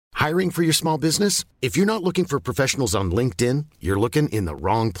Hiring for your small business? If you're not looking for professionals on LinkedIn, you're looking in the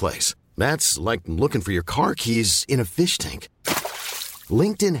wrong place. That's like looking for your car keys in a fish tank.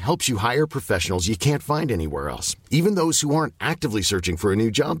 LinkedIn helps you hire professionals you can't find anywhere else, even those who aren't actively searching for a new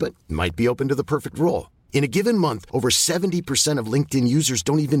job but might be open to the perfect role. In a given month, over 70% of LinkedIn users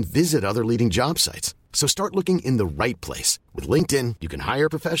don't even visit other leading job sites. So start looking in the right place. With LinkedIn, you can hire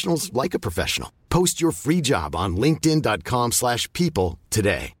professionals like a professional. Post your free job on linkedin.com/people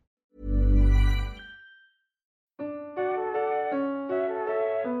today.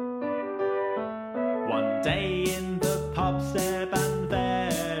 One day in the pub, Seb and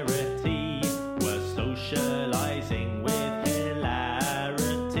Verity were socialising with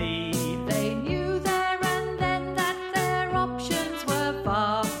hilarity. They knew there and then that their options were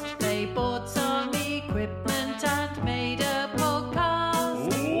vast. They bought some equipment and made a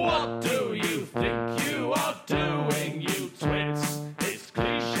podcast. What do you think you are doing, you twits? It's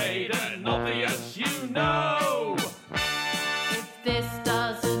cliched and obvious, you know. If this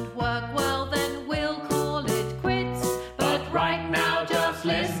doesn't work well, then we'll call it quits. But right now, just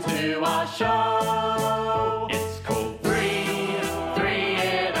listen to our show. It's called Three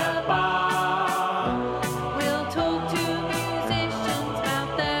in a Bar. We'll talk to musicians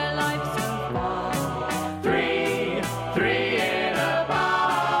about their lives so far. Three in a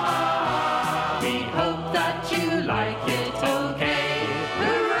bar. We hope that you like it, okay?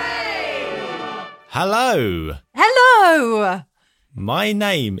 Hooray! Hello, Hello! my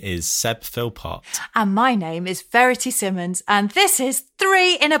name is Seb Philpott. And my name is Verity Simmons, and this is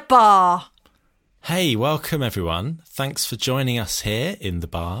Three in a Bar. Hey, welcome everyone. Thanks for joining us here in the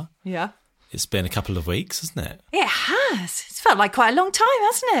bar. Yeah. It's been a couple of weeks, hasn't it? It has. It's felt like quite a long time,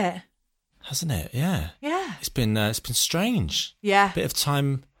 hasn't it? Hasn't it? Yeah. Yeah. It's been strange. Yeah. Bit of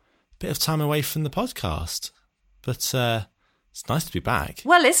time away from the podcast, but it's nice to be back.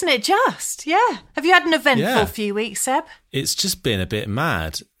 Well, isn't it just? Yeah. Have you had an eventful Yeah. few weeks, Seb? It's just been a bit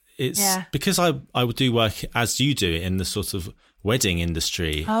mad. It's Yeah. because I would do work as you do in the sort of wedding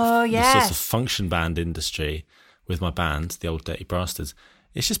industry. Oh, The yes. sort of function band industry with my band, the Old Dirty Bastards.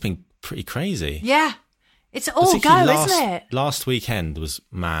 It's just been pretty crazy. Yeah. It's all go, Particularly isn't it? Last weekend was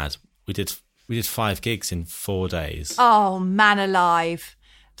mad. We did 5 gigs in 4 days. Oh, man alive.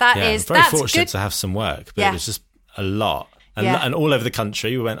 That's very fortunate good. to have some work, but Yeah. it was just a lot. And, Yeah. and all over the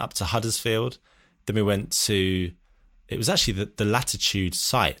country. We went up to Huddersfield. Then we went to, it was actually the Latitude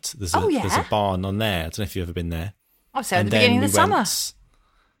site. There's a barn on there. I don't know if you've ever been there. Oh, so at And the beginning then of the we summer. went-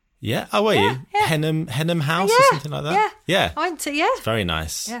 Yeah. Oh, were you? yeah. Henham House Yeah, or something like that? Yeah. I went to, yeah. Very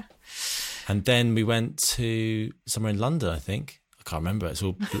nice. Yeah. And then we went to somewhere in London, I think. I can't remember. It's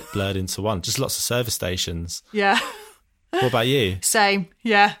all blurred into one. Just lots of service stations. Yeah. What about you? Same.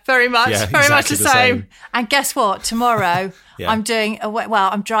 Yeah, very much. Yeah, very much exactly the the same. same. And guess what? Tomorrow Yeah. I'm doing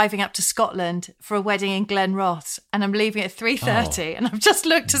I'm driving up to Scotland for a wedding in Glenross, and I'm leaving at 3:30, and I've just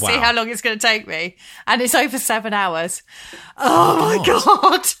looked to see Wow. how long it's going to take me, and it's over 7 hours. Oh my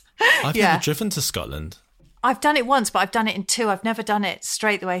God. I've Yeah. never driven to Scotland. I've done it once, but I've done it in 2. I've never done it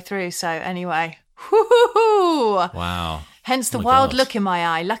straight the way through. So anyway, whoo-hoo-hoo. Wow. Hence the Oh my wild God. look in my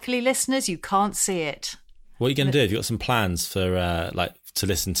eye. Luckily, listeners, you can't see it. What are you going to do? Have you got some plans for to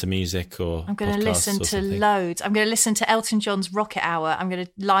listen to music or I'm going to podcasts listen or to something? loads. I'm going to listen to Elton John's Rocket Hour. I'm going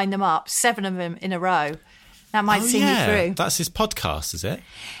to line them up, 7 of them in a row. That might see me through. That's his podcast, is it?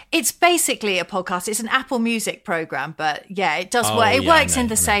 It's basically a podcast. It's an Apple Music program, but yeah, it does Oh, work. It yeah, I works know, in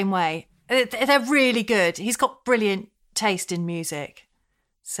the I know. same way. They're really good. He's got brilliant taste in music.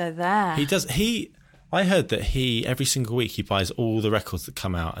 So there. He does. I heard that every single week he buys all the records that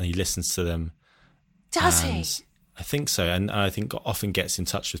come out and he listens to them. Does and he? I think so, and I think often gets in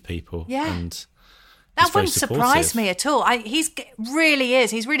touch with people. Yeah. And That he's very wouldn't surprise supportive. me at all. He's really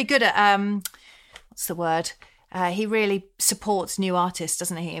is. He's really good at what's the word? He really supports new artists,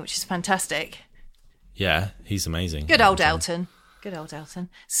 doesn't he? Which is fantastic. Yeah, he's amazing. Good old Elton. Good old Elton.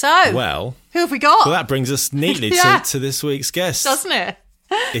 So, Well, who have we got? that brings us neatly Yeah. to this week's guest. Doesn't it?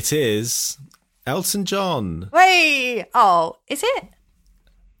 It is Elton John. Wait. Oh, is it?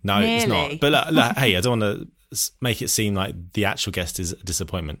 No, it's Nearly. not. But look, hey, I don't want to make it seem like the actual guest is a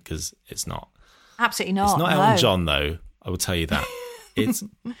disappointment because it's not. Absolutely not. It's not no. Elton John, though. I will tell you that. It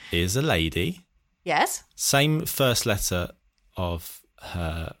is a lady. Yes. Same first letter of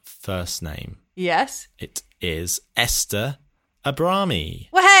her first name. Yes. It is Esther Abrami.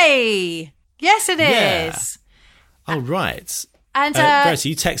 Well, hey. Yes, it is. Yeah. Oh, right. And Verity,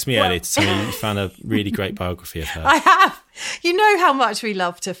 you texted me earlier to tell me you found a really great biography of her. I have. You know how much we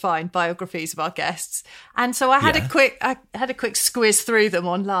love to find biographies of our guests, and so I had a quick squiz through them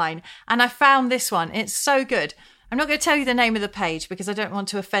online, and I found this one. It's so good. I'm not going to tell you the name of the page because I don't want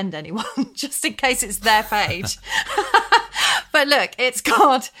to offend anyone, just in case it's their page. But look, it's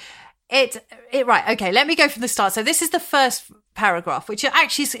got it. Right, okay. Let me go from the start. So this is the first paragraph, which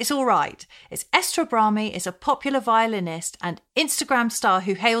actually is all right. It's Esther Abrami is a popular violinist and Instagram star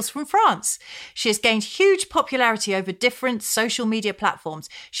who hails from France. She has gained huge popularity over different social media platforms.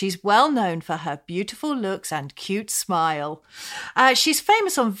 She's well known for her beautiful looks and cute smile. She's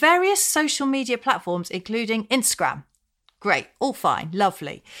famous on various social media platforms, including Instagram. Great, all fine,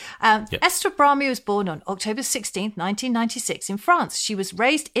 lovely. Esther Abrami was born on October 16th, 1996 in France. She was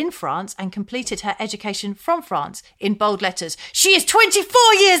raised in France and completed her education from France. In bold letters, she is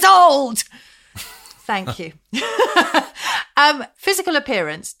 24 years old! Thank you. Physical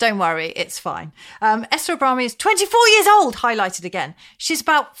appearance, don't worry, it's fine. Esther Abrami is 24 years old, highlighted again. She's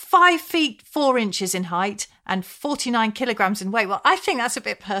about 5 feet 4 inches in height and 49 kilograms in weight. Well, I think that's a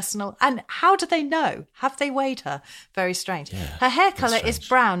bit personal. And how do they know? Have they weighed her? Very strange. Yeah, her hair colour is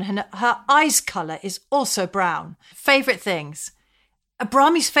brown and her eyes colour is also brown. Favourite things.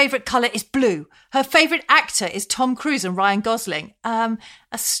 Abrami's favourite colour is blue. Her favourite actor is Tom Cruise and Ryan Gosling. A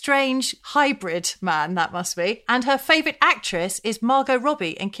strange hybrid man, that must be. And her favourite actress is Margot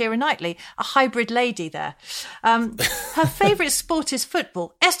Robbie and Keira Knightley, a hybrid lady there. Her favourite sport is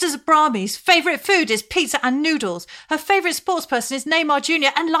football. Esther Abrami's favourite food is pizza and noodles. Her favourite sportsperson is Neymar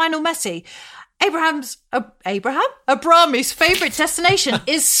Jr. and Lionel Messi. Abrami's favourite destination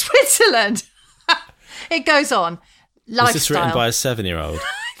is Switzerland. It goes on. Lifestyle. Was this written by a 7-year-old?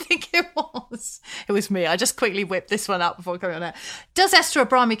 I think it was. It was me. I just quickly whipped this one up before coming on air. Does Esther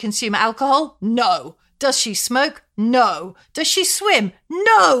Abrami consume alcohol? No. Does she smoke? No. Does she swim?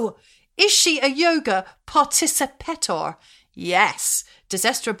 No. Is she a yoga participator? Yes. Does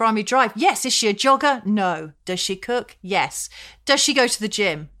Esther Abrami drive? Yes. Is she a jogger? No. Does she cook? Yes. Does she go to the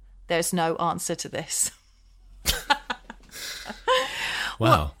gym? There's no answer to this. Wow.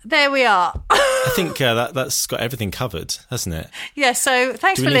 Well, there we are. I think that's got everything covered, hasn't it? Yeah, so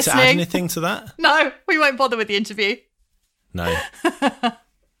thanks for listening. Do we need to add anything to that? No, we won't bother with the interview. No.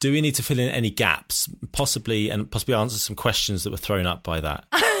 Do we need to fill in any gaps, possibly answer some questions that were thrown up by that?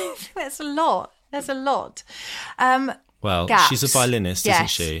 There's a lot. Well, gaps. She's a violinist, yes. Isn't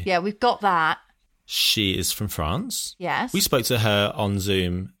she? Yeah, we've got that. She is from France. Yes. We spoke to her on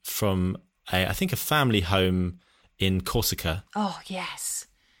Zoom from, I think, a family home in Corsica. Oh, yes.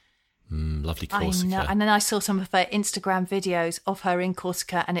 Lovely Corsica. I know. And then I saw some of her Instagram videos of her in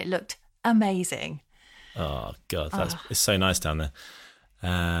Corsica and it looked amazing. Oh, God, it's so nice down there.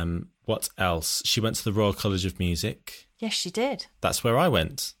 What else? She went to the Royal College of Music. Yes, she did. That's where I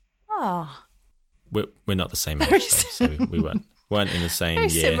went. Oh. We're not the same age, though, so we weren't in the same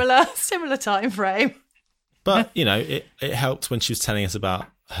year. Similar time frame. But, it helped when she was telling us about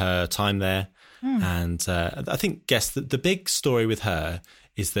her time there. And I think, the big story with her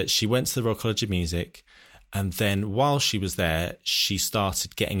is that she went to the Royal College of Music, and then while she was there, she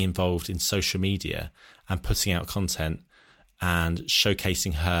started getting involved in social media and putting out content and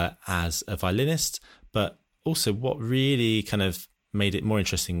showcasing her as a violinist. But also what really kind of made it more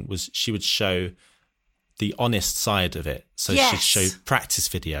interesting was she would show the honest side of it. So she'd show practice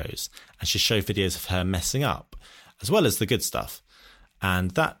videos and she'd show videos of her messing up as well as the good stuff.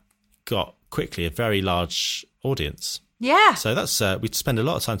 And that got quickly a very large audience. Yeah. So that's we'd spend a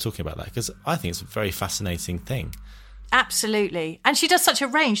lot of time talking about that because I think it's a very fascinating thing. Absolutely. And she does such a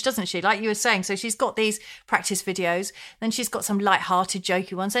range, doesn't she? Like you were saying. So she's got these practice videos, then she's got some light-hearted,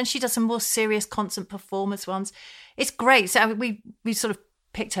 jokey ones, then she does some more serious concert performance ones. It's great. So we sort of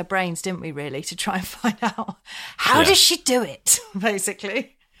picked her brains, didn't we, really, to try and find out how does she do it,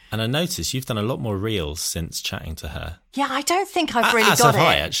 basically. And I noticed you've done a lot more reels since chatting to her. Yeah, I don't think I've really got it. As have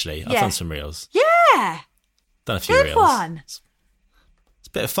I, actually. I've done some reels. Yeah. Done a few reels. Good one. It's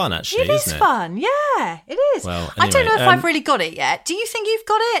a bit of fun, actually, isn't it? It is fun, yeah, it is. Well, anyway, I don't know if I've really got it yet. Do you think you've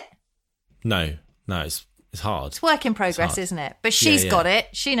got it? No, it's hard. It's work in progress, isn't it? But she's got it.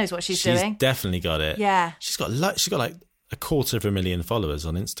 She knows what she's doing. She's definitely got it. Yeah. She's got like 250,000 followers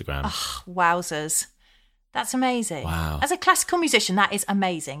on Instagram. Oh, wowzers. That's amazing. Wow. As a classical musician, that is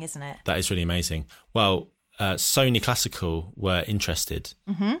amazing, isn't it? That is really amazing. Well, Sony Classical were interested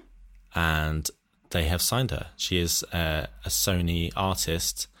and they have signed her. She is a Sony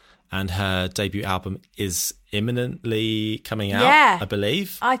artist and her debut album is imminently coming out, I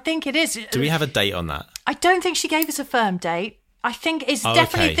believe. I think it is. Do we have a date on that? I don't think she gave us a firm date. I think it's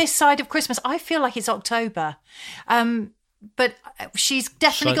definitely this side of Christmas. I feel like it's October. But she's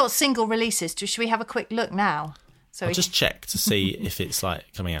definitely got single releases. Should we have a quick look now? I'll just check to see if it's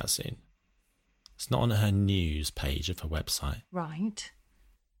coming out soon. It's not on her news page of her website. Right.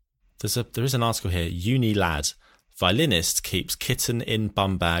 There is an article here. Uni lad violinist keeps kitten in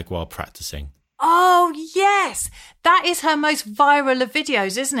bum bag while practicing. Oh, yes. That is her most viral of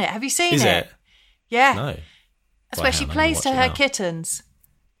videos, isn't it? Have you seen Is it? Yeah. No. That's Well, where she hang on, plays watch to it her now. kittens.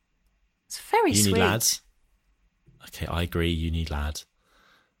 It's very You sweet. need lads. Okay, I agree. You need lad.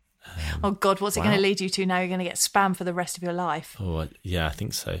 Oh, God, what's it Wow. going to lead you to now? You're going to get spam for the rest of your life. Oh, yeah, I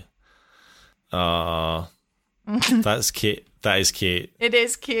think so. That's cute. That is cute. It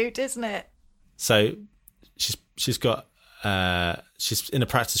is cute, isn't it? So she's got she's in a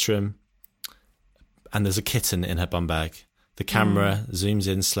practice room, and there's a kitten in her bum bag. The camera zooms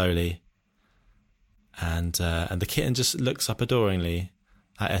in slowly, and the kitten just looks up adoringly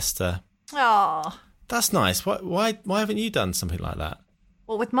at Esther. Oh. That's nice. Why haven't you done something like that?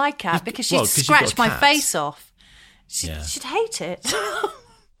 Well, with my cat, because she'd 'cause you've got a scratched my cat. face off. Yeah. She'd hate it.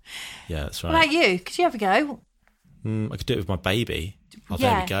 Yeah, that's What right. about you? Could you have a go? I could do it with my baby. Oh,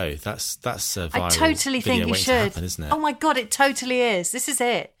 Yeah. there we go. That's a viral I totally video think you waiting should. to happen, isn't it? Oh my God, it totally is. This is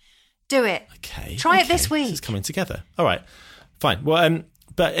it. Do it. Okay. Try it okay. this week. This is coming together. All right. Fine. Well,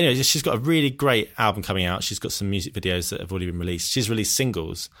 but anyway, she's got a really great album coming out. She's got some music videos that have already been released. She's released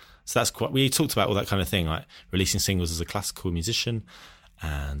singles. So that's quite, we talked about all that kind of thing, like releasing singles as a classical musician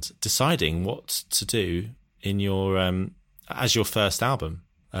and deciding what to do in your, as your first album.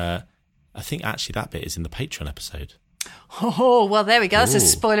 I think actually that bit is in the Patreon episode. Oh, well, there we go. That's a Ooh.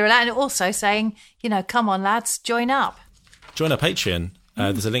 spoiler alert. And also saying, come on, lads, join up. Join our Patreon.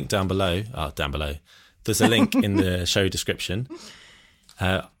 There's a link down below. Oh, down below. There's a link in the show description.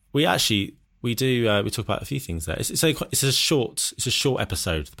 We talk about a few things there. It's a short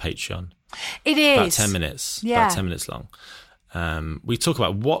episode, the Patreon. It is. About 10 minutes. Yeah. About 10 minutes long. We talk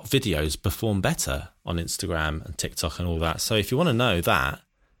about what videos perform better on Instagram and TikTok and all that. So if you want to know that,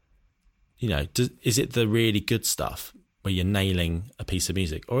 is it the really good stuff where you're nailing a piece of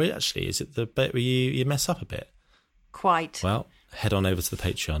music, or actually is it the bit where you mess up a bit? Quite. Well, head on over to the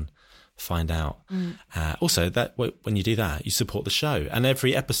Patreon, find out. Also, that when you do that, you support the show. And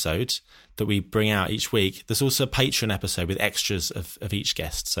every episode that we bring out each week, there's also a Patreon episode with extras of each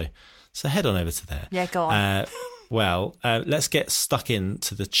guest. So head on over to there. Yeah, go on. Let's get stuck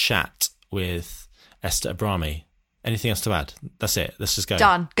into the chat with Esther Abrami. Anything else to add? That's it. Let's just go.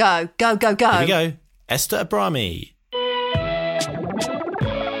 Done. Go, go, go, go. Here we go. Esther Abrami.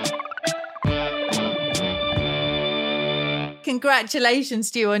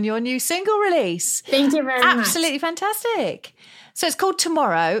 Congratulations to you on your new single release. Thank you very much. Absolutely fantastic. So it's called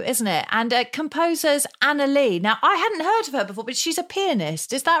Tomorrow, isn't it? And composer's Anna Lee. Now, I hadn't heard of her before, but she's a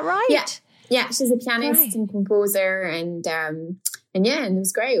pianist. Is that right? Yeah, she's a pianist Great. and composer, and it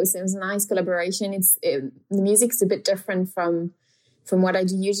was great. It was a nice collaboration. The music's a bit different from what I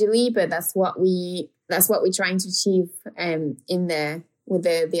do usually, but that's what we're trying to achieve with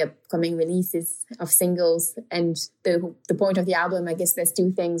the upcoming releases of singles. And the point of the album, I guess there's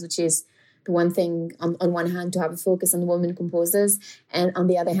two things, which is the one thing on one hand to have a focus on women composers, and on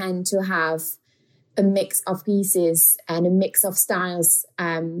the other hand to have a mix of pieces and a mix of styles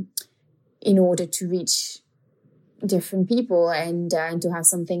in order to reach different people and to have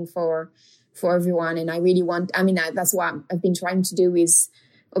something for everyone. And I really that's what I've been trying to do. Is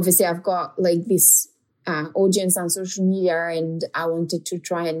obviously I've got like this audience on social media, and I wanted to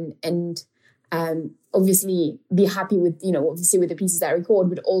try and obviously be happy with obviously with the pieces that I record,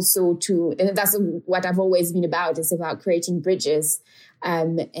 but also and that's what I've always been about. It's about creating bridges,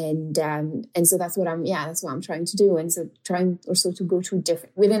 and so that's what I'm trying to do. And so trying also to go to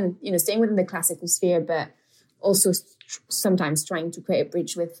different within staying within the classical sphere, but also sometimes trying to create a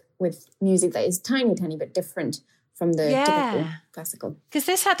bridge with music that is tiny bit different from the typical classical. Because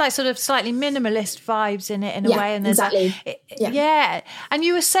this had like sort of slightly minimalist vibes in it in a way. And there's exactly. And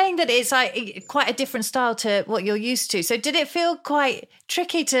you were saying that it's like quite a different style to what you're used to. So did it feel quite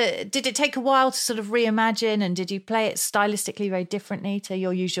tricky did it take a while to sort of reimagine, and did you play it stylistically very differently to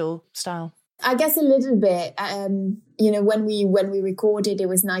your usual style? I guess a little bit. When we recorded, it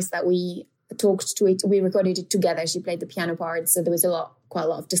was nice that we talked to it. We recorded it together. She played the piano part, so there was quite a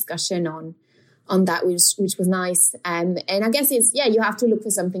lot of discussion on that, which was nice. And I guess you have to look for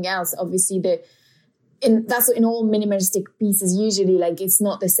something else. Obviously, that's in all minimalistic pieces. Usually, like it's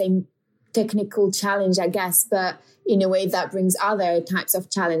not the same technical challenge, I guess, but in a way that brings other types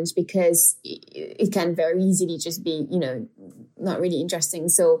of challenge, because it can very easily just be not really interesting.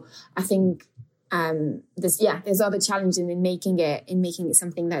 So I think there's other challenges in making it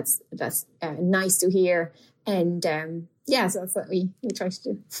something that's nice to hear, and so that's what we try to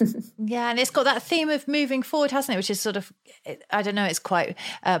do. Yeah, and it's got that theme of moving forward, hasn't it? Which is sort of, I don't know, it's quite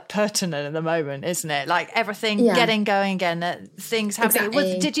pertinent at the moment, isn't it? Like everything getting going again, things happening.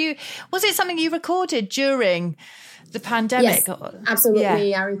 Exactly. Was it something you recorded during the pandemic. Yes,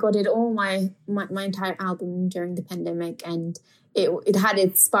 absolutely. Yeah. I recorded all my entire album during the pandemic, and it had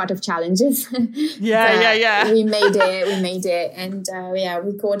its part of challenges. Yeah. We made it, and I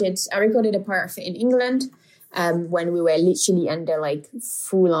recorded a part of it in England when we were literally under like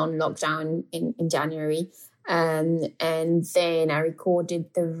full on lockdown in January, and then I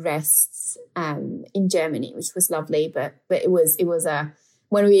recorded the rest in Germany, which was lovely. But it was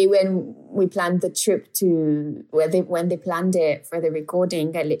when we planned the trip to when they planned it for the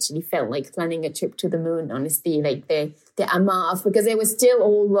recording, I literally felt like planning a trip to the moon. Honestly, like the amount of, because it was still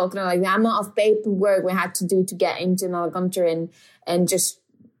all lockdown, like the amount of paperwork we had to do to get into another country and just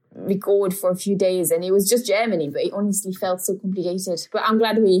record for a few days, and it was just Germany, but it honestly felt so complicated. But I'm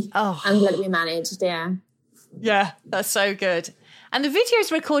glad we managed. Yeah, that's so good. And the video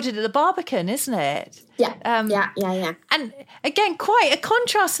is recorded at the Barbican, isn't it? Yeah. And again, quite a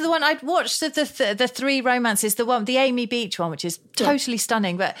contrast to the one I'd watched of the three romances, the Amy Beach one, which is totally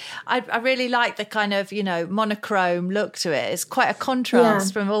stunning. But I really like the kind of, monochrome look to it. It's quite a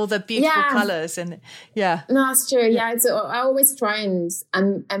contrast from all the beautiful colours. And no, that's true. Yeah, I always try, and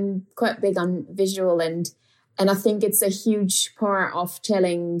I'm quite big on visual, and I think it's a huge part of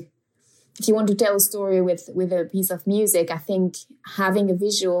telling. If you want to tell a story with a piece of music, I think having a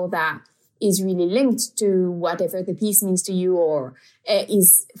visual that is really linked to whatever the piece means to you, or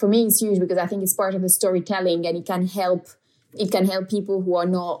is, for me, it's huge, because I think it's part of the storytelling, and it can help people who are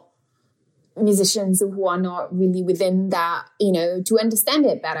not musicians, who are not really within that, to understand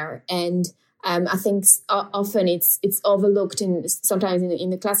it better. And I think often it's overlooked sometimes in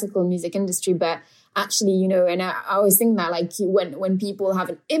the classical music industry, but actually, and I always think that, like, when people have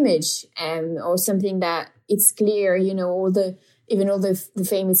an image or something that it's clear, all the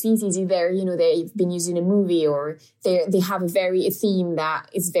famous pieces, either they've been used in a movie, or they have a theme that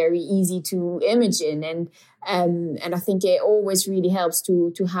is very easy to imagine, and I think it always really helps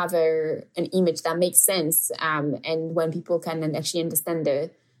to have an image that makes sense, and when people can actually understand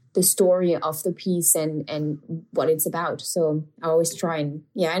the story of the piece and what it's about. So I always try and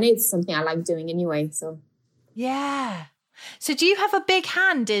it's something I like doing anyway. So So do you have a big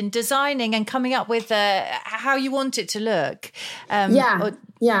hand in designing and coming up with how you want it to look? Absolutely.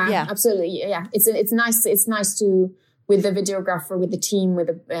 Yeah, it's nice. It's nice to, with the videographer, with the team, with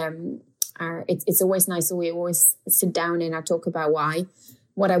it's always nice. So we always sit down and I talk about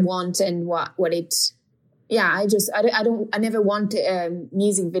what I want and what it. Yeah, I never want a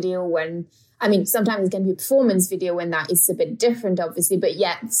music video when, sometimes it can be a performance video when that is a bit different, obviously, but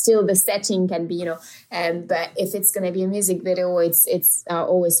still the setting can be, but if it's going to be a music video, it's I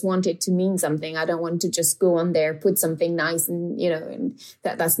always want it to mean something. I don't want to just go on there, put something nice and, and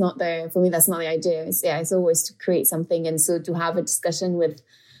that's not for me, that's not the idea. It's always to create something. And so to have a discussion with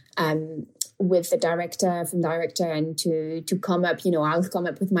the director and to come up, I'll come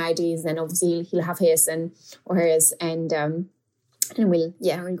up with my ideas, and obviously he'll have his or hers, and we'll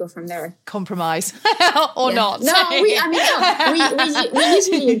go from there. Compromise or not? No, we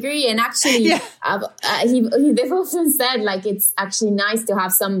usually agree, and actually, they've often said, like, it's actually nice to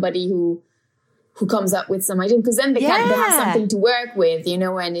have somebody who comes up with some idea, because then they have something to work with,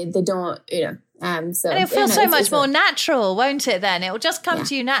 and they don't, and it'll feel so much more natural, won't it? Then it'll just come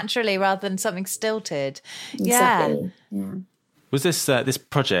to you naturally rather than something stilted. Exactly. Yeah. Was this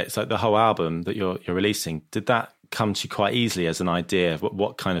project, like the whole album that you're releasing, did that come to you quite easily as an idea of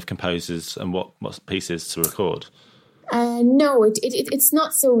what kind of composers and what pieces to record? No, it's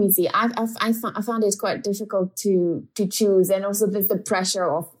not so easy. I found it quite difficult to choose, and also there's the pressure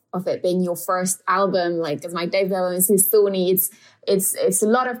of it being your first album, like as my debut album is Sony. It's a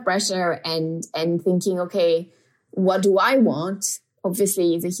lot of pressure and thinking, okay, what do I want?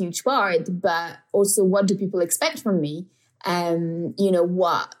 Obviously is a huge part, but also what do people expect from me?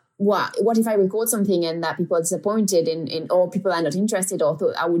 What if I record something and that people are disappointed in or people are not interested, or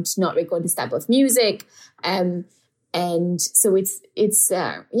thought I would not record this type of music? And so it's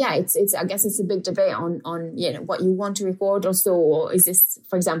I guess it's a big debate on what you want to record also, or is this,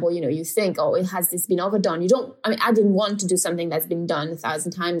 for example, you think, has this been overdone? I didn't want to do something that's been done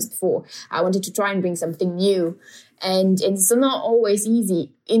 1,000 times before. I wanted to try and bring something new, and it's not always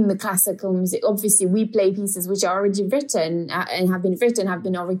easy in the classical music. Obviously, we play pieces which are already written and have been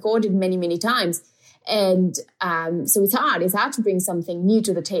recorded many, many times, and so it's hard to bring something new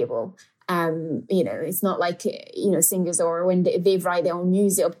to the table. It's not like, singers, or when they write their own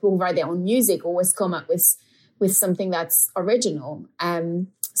music, or people who write their own music always come up with something that's original. It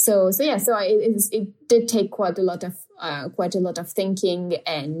did take quite a lot of thinking,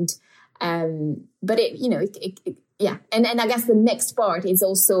 and but and I guess the next part is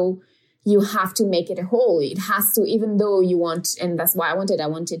also you have to make it a whole. It has to, even though you want, and that's why I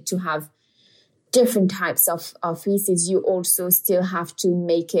wanted to have different types of pieces, you also still have to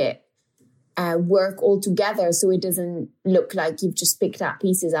make it work all together, so it doesn't look like you've just picked up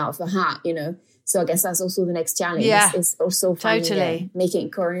pieces out of a hat, you know. So I guess that's also the next challenge. Yeah, is also finding totally making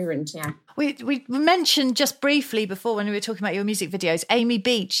it coherent. Yeah. We mentioned just briefly before when we were talking about your music videos, Amy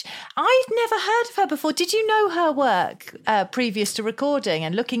Beach. I'd never heard of her before. Did you know her work previous to recording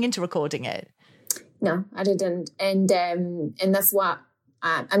and looking into recording it? No, I didn't, and that's what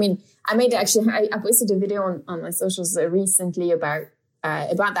I mean. I made actually. I posted a video on my socials recently about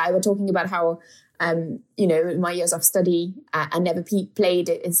that. I was talking about how you know, in my years of study, I never played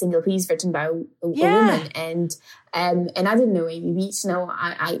a single piece written by a woman, and I didn't know Amy Beach. No,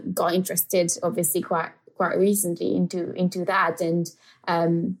 I got interested obviously quite recently into that, and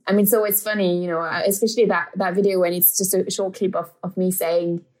I mean, so it's funny, you know, especially that video when it's just a short clip of me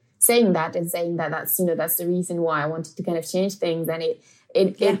saying that and saying that that's, you know, that's the reason why I wanted to kind of change things, and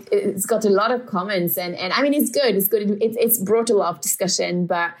it's got a lot of comments, and I mean, it's good. It's brought a lot of discussion,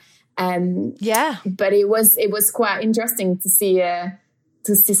 but but it was quite interesting to see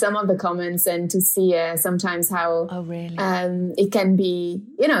some of the comments and to see sometimes how it can be,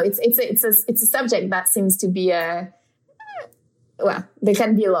 you know, it's a subject that seems to be well, there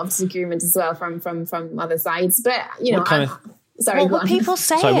can be a lot of disagreement as well from other sides, but you know, what were people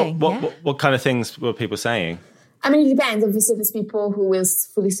saying? Sorry, what kind of things were people saying? I mean, it depends. Obviously, there's people who will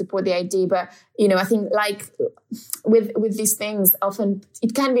fully support the idea, but, you know, I think like with these things, often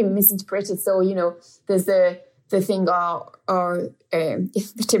it can be misinterpreted. So, you know, there's the thing or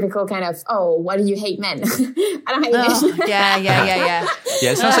the typical kind of, oh, why do you hate men? I don't hate men. Yeah. Yeah,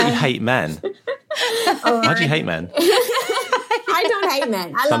 it sounds like you hate men. Why do you hate men? I don't hate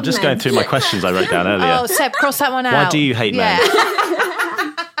men. I love I'm just men. going through my questions I wrote down earlier. Oh, Seb, cross that one out. Why do you hate men?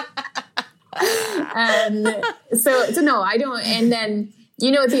 So no, I don't. And then,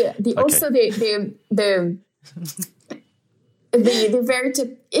 you know, also the very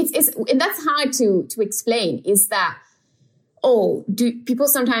it's and that's hard to explain, is that, do people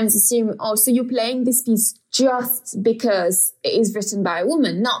sometimes assume, so you're playing this piece just because it is written by a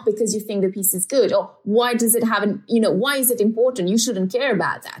woman, not because you think the piece is good, or why does it have why is it important? You shouldn't care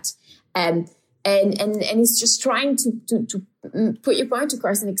about that. And it's just trying to put your point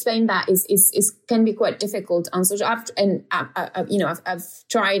across and explain that is can be quite difficult on social. I've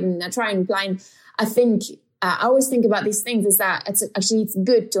tried and I try and apply. I think I always think about these things is that it's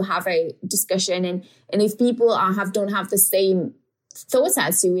good to have a discussion, and if people don't have the same thoughts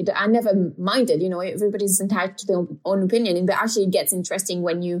as you, I never minded. You know, everybody's entitled to their own opinion, but actually it gets interesting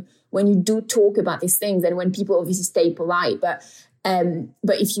when you do talk about these things, and when people obviously stay polite, but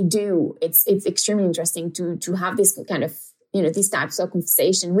if you do, it's extremely interesting to have this kind of, you know, these types of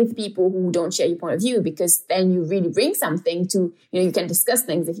conversation with people who don't share your point of view, because then you really bring something to, you know, you can discuss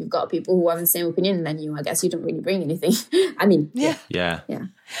things. If you've got people who have the same opinion than you, I guess you don't really bring anything. I mean, yeah.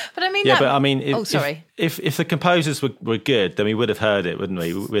 But I mean, if the composers were good, then we would have heard it, wouldn't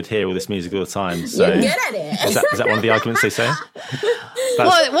we? We'd hear all this music all the time. So you're good at it. Is that one of the arguments they say?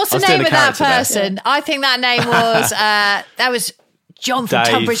 What's the name of that person? There. I think that name was John from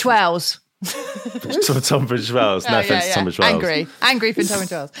Tunbridge Wells. Tunbridge Wells. No offense to Tunbridge Wells. Angry from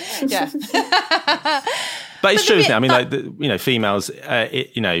Tunbridge Wells. Yeah. But it's true, isn't it? I mean, like, you know, females,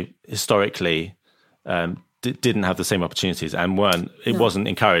 you know, historically didn't have the same opportunities and wasn't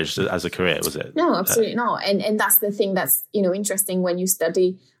encouraged as a career, was it? No, absolutely not. And that's the thing that's, you know, interesting when you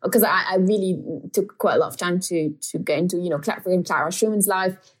study, because I really took quite a lot of time to get into, you know, Clara Schumann's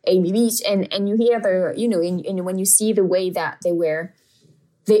life, Amy Beach, and you hear when you see the way that they learned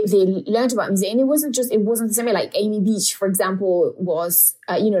about music, and it wasn't the same way. Like Amy Beach, for example, was,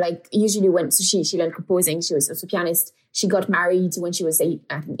 like usually she learned composing. She was also a pianist. She got married when she was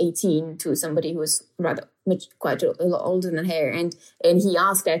 18 to somebody who was quite a lot older than her, and he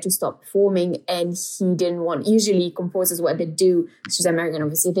asked her to stop performing, and he didn't want. Usually, composers, what they do, she's American,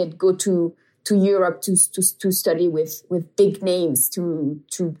 obviously, they'd go to Europe to study with big names to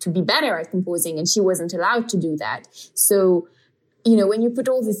be better at composing, and she wasn't allowed to do that. So, you know, when you put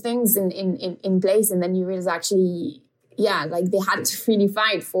all these things in place, and then you realize actually, like they had to really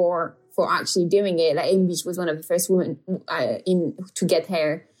fight for actually doing it. Like Amy Beach was one of the first women to get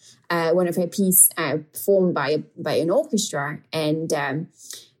her one of her pieces performed by an orchestra, and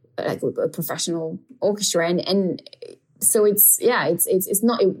like a professional orchestra, and so it's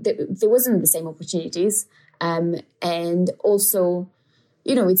not there wasn't the same opportunities, and also,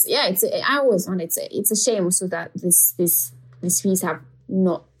 you know, it's I always want it's a shame also that this piece have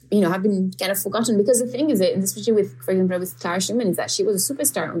not have been kind of forgotten, because the thing is that, especially with, for example, with Clara Schumann, is that she was a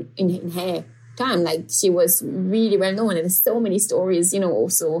superstar in her time. Like, she was really well known, and there's so many stories,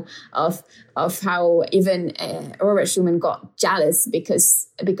 also of how even Robert Schumann got jealous because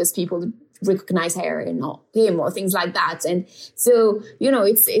people recognize her and not him, or things like that. And so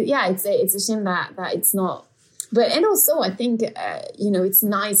it's a shame that it's not. But, and also I think it's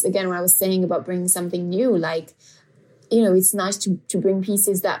nice, again, what I was saying about bringing something new, like, it's nice to bring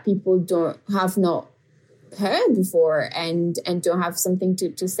pieces that people have not heard before, and don't have something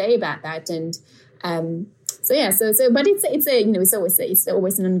to say about that. And but it's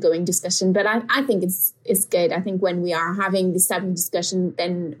always an ongoing discussion. But I think it's good. I think when we are having this type of discussion,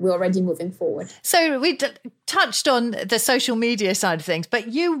 then we're already moving forward. So we touched on the social media side of things, but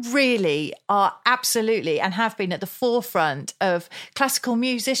you really are absolutely, and have been, at the forefront of classical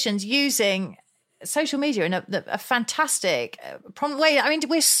musicians using social media in a fantastic way. I mean,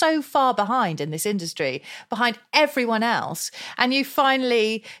 we're so far behind in this industry, behind everyone else, and you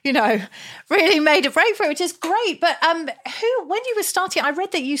finally, really made a breakthrough, which is great. But when you were starting, I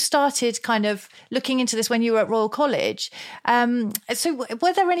read that you started kind of looking into this when you were at Royal College. So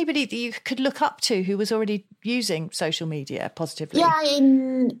were there anybody that you could look up to who was already using social media positively? Yeah,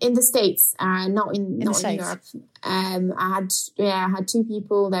 in the States, not in Europe. I had two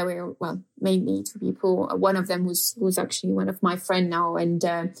people that were, mainly two people. One of them was actually one of my friend now, and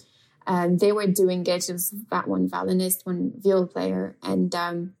they were doing it. It was that one violinist, one viola player, and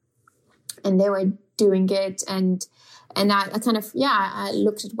they were doing it, and I kind of I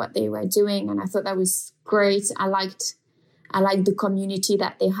looked at what they were doing, and I thought that was great. I liked the community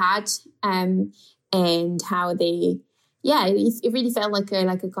that they had, and how they. Yeah, it really felt like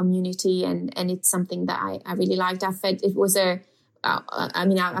a community, and it's something that I really liked. I felt it was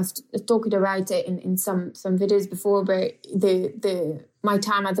I've talked about it in some videos before, but my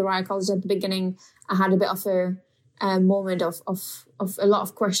time at the Royal College at the beginning, I had a bit of a moment of a lot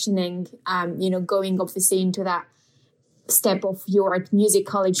of questioning, going obviously into that step of you're at music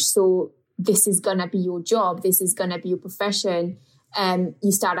college, so this is gonna be your job, this is gonna be your profession.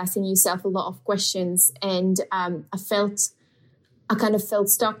 You start asking yourself a lot of questions, and I kind of felt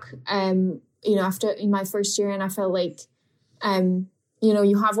stuck, after in my first year, and I felt like,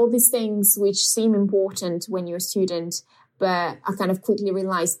 you have all these things which seem important when you're a student, but I kind of quickly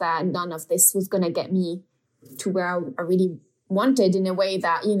realized that none of this was going to get me to where I really wanted, in a way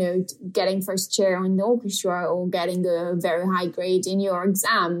that, getting first chair in the orchestra or getting a very high grade in your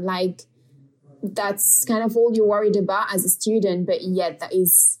exam, like, that's kind of all you're worried about as a student, but yet that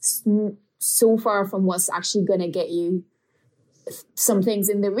is so far from what's actually going to get you some things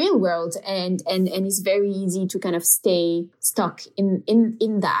in the real world, and it's very easy to kind of stay stuck in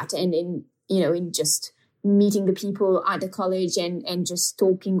that, and in just meeting the people at the college and just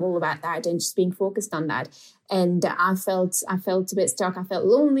talking all about that and just being focused on that. And I felt a bit stuck. I felt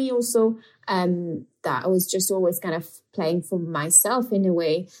lonely also, that I was just always kind of playing for myself in a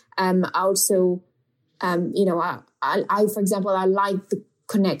way. I also, I for example, I like the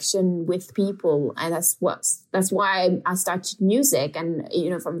connection with people, and that's why I started music. And,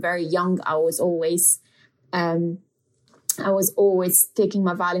 from very young, I was always taking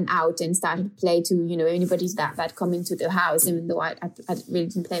my violin out and started to play to, anybody that come into the house, even though I really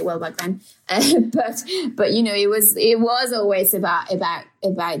didn't play well back then. But it was always about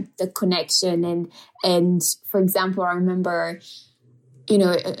the connection. And for example, I remember,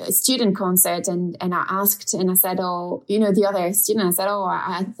 a student concert, and I asked, and I said, the other student, I said,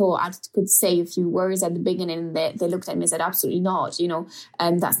 I thought I could say a few words at the beginning. And they looked at me and said, absolutely not,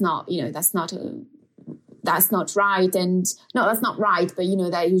 that's not right. And no, that's not right. But,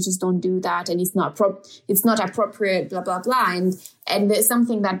 that you just don't do that. And it's not appropriate, blah, blah, blah. And there's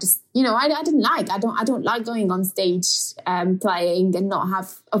something that just, I didn't like. I don't like going on stage, playing and not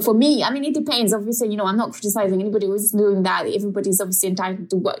have, for me, I mean, it depends. Obviously, I'm not criticizing anybody who's doing that. Everybody's obviously entitled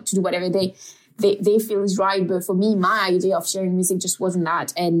to do whatever they feel is right. But for me, my idea of sharing music just wasn't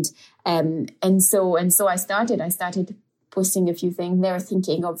that. And so I started posting a few things, never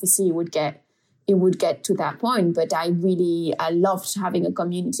thinking obviously it would get to that point, but I loved having a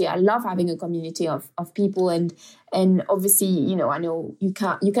community. I love having a community of people, and obviously, I know you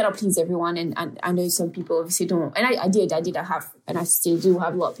cannot please everyone, and I know some people obviously don't, and I have, and I still do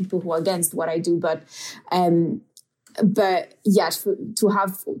have a lot of people who are against what I do, but yeah, to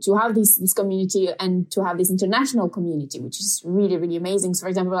have this community, and to have this international community, which is really, really amazing. So, for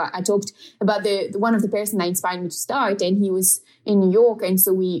example, I talked about the one of the person that inspired me to start, and he was in New York, and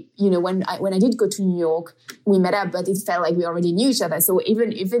so we, when I did go to New York, we met up, but it felt like we already knew each other. So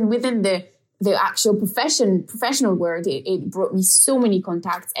even within the actual professional world, it brought me so many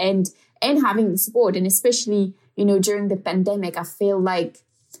contacts and having the support. And especially, during the pandemic, I feel like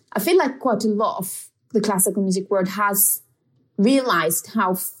quite a lot of the classical music world has realized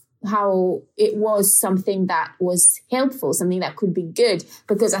how it was something that was helpful, something that could be good,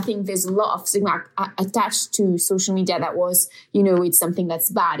 because I think there's a lot of stigma attached to social media that was, it's something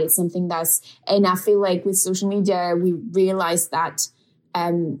that's bad, it's something and I feel like with social media, we realize that,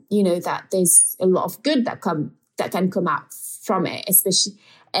 that there's a lot of good that can come out from it, especially,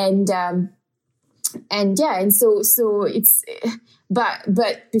 and so it's,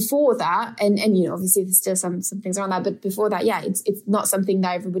 but before that, and obviously there's still some things around that, but before that, it's not something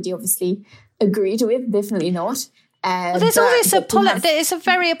that everybody obviously agreed with, definitely not. Well, there's always it's a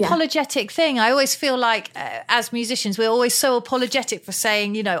very apologetic thing. I always feel like as musicians, we're always so apologetic for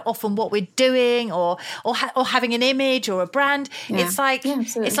saying, often what we're doing or having an image or a brand. Yeah.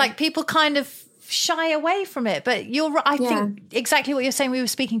 It's like people kind of shy away from it. But you're right. I think exactly what you're saying. We were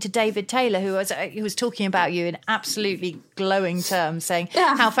speaking to David Taylor, who was talking about you in absolutely glowing terms, saying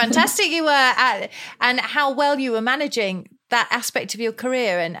how fantastic you were and how well you were managing that aspect of your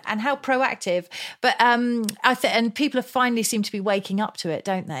career and how proactive. But and people have finally seem to be waking up to it,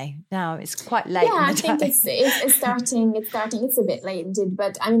 don't they? Now it's quite late. Yeah, I think it's starting. It's a bit late,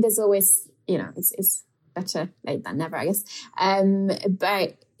 but I mean, there's always, it's better late than never, I guess.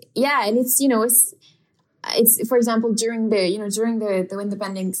 But yeah, and it's for example, during the when the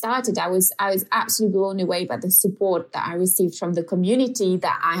pandemic started, I was absolutely blown away by the support that I received from the community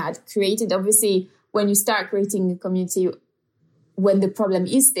that I had created. Obviously, when you start creating a community, when the problem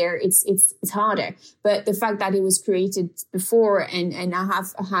is there, it's harder. But the fact that it was created before and I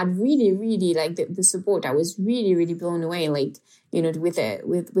have had really, really like the support, I was really, really blown away. Like, with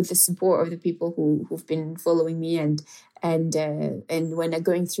the support of the people who've been following me and when I'm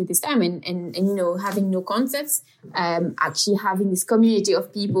going through this time and having no concerts, actually having this community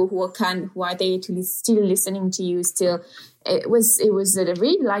of people who are there to still listening to you still. It was a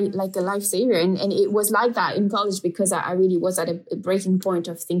really like a lifesaver, and it was like that in college because I really was at a breaking point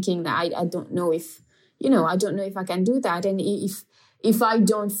of thinking that I don't know if I can do that, and if I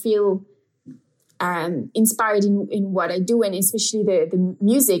don't feel inspired in what I do, and especially the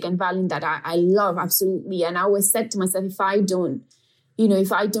music and violin that I love absolutely. And I always said to myself, if I don't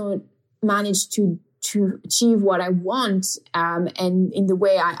manage to achieve what I want, and in the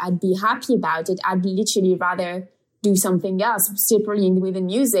way I'd be happy about it, I'd literally rather do something else, still probably with the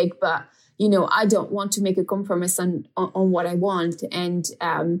music, but I don't want to make a compromise on what I want,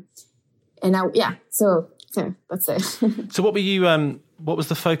 so that's it. So what were you? What was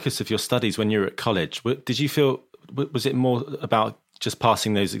the focus of your studies when you were at college? Did you feel, was it more about just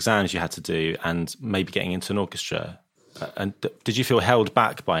passing those exams you had to do and maybe getting into an orchestra? And did you feel held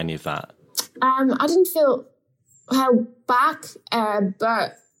back by any of that? I didn't feel held back,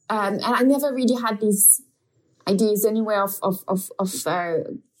 but and I never really had these ideas anyway of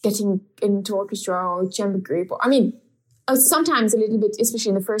getting into orchestra or chamber group. I mean, sometimes a little bit, especially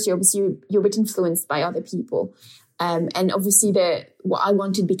in the first year, obviously you're a bit influenced by other people. And obviously what I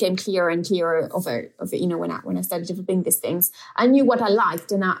wanted became clearer and clearer when I started developing these things. I knew what I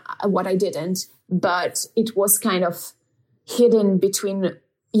liked and what I didn't, but it was kind of hidden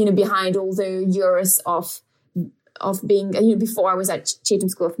behind all the years of being, before I was at Chatham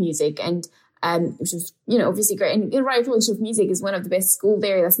School of Music, and which was, obviously great. And Royal College of Music is one of the best schools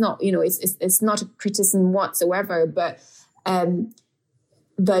there. That's not, it's not a criticism whatsoever, but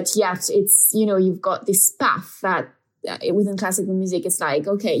yet it's, you've got this path that within classical music, it's like,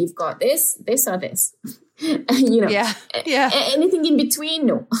 okay, you've got this or this, anything in between,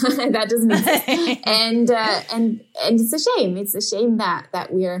 no, that doesn't exist. and it's a shame. It's a shame that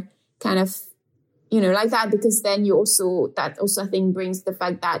we're kind of, like that, because then that also I think brings the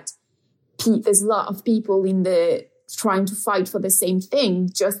fact that there's a lot of people trying to fight for the same thing,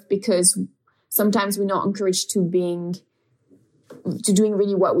 just because sometimes we're not encouraged to doing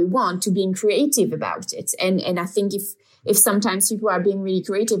really what we want, to being creative about it. And I think if sometimes people are being really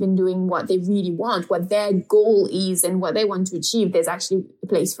creative in doing what they really want, what their goal is and what they want to achieve, there's actually a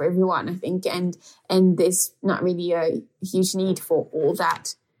place for everyone, I think. And there's not really a huge need for all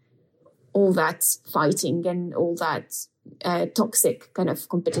that fighting and all that toxic kind of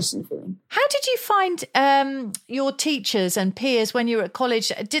competition feeling. How did you find your teachers and peers when you were at college?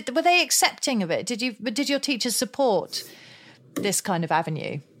 Were they accepting of it? Did your teachers support this kind of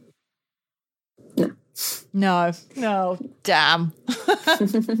avenue? No, damn.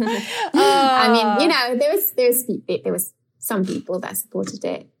 I mean, there was some people that supported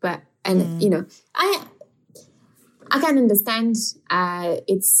it, but I can understand.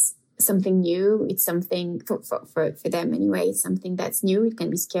 It's something new. It's something for them anyway. It's something that's new. It can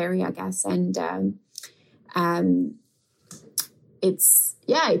be scary, I guess. And it's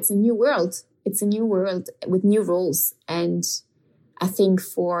a new world. It's a new world with new rules. And I think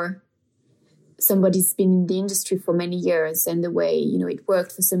for somebody who's been in the industry for many years and the way, it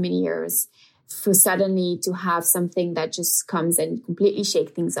worked for so many years, for suddenly to have something that just comes and completely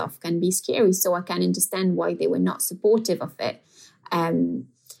shake things off can be scary. So I can understand why they were not supportive of it. And,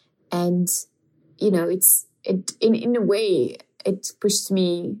 in a way, it pushed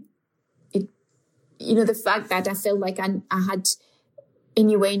me, the fact that I felt like I had,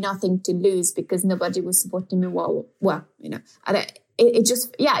 anyway, nothing to lose because nobody was supporting me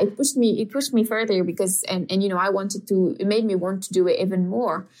it pushed me further because, it made me want to do it even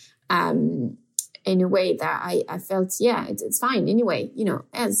more, in a way that I felt, it's fine. Anyway,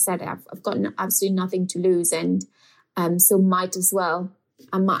 as I said, I've got absolutely nothing to lose. And, so I might as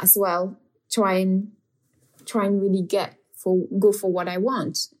well try and really go for what I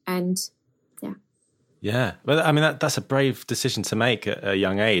want. And yeah. Well, I mean, that's a brave decision to make at a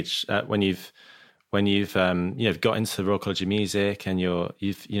young age, when you've got into the Royal College of Music and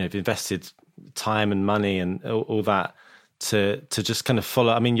you've invested time and money and all that to just kind of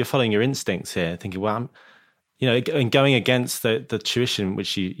follow. I mean, you're following your instincts here, thinking, well, and going against the tuition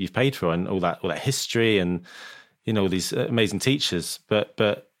which you've paid for and all that history and all these amazing teachers,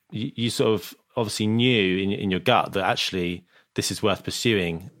 but you sort of obviously knew in your gut that actually this is worth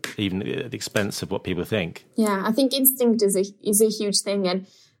pursuing, even at the expense of what people think. Yeah, I think instinct is a huge thing,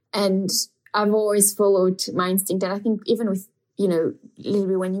 and I've always followed my instinct. And I think even with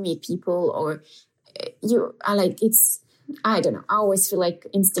literally when you meet people or I don't know. I always feel like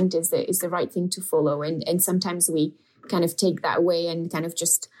instinct is the right thing to follow, and sometimes we kind of take that away and kind of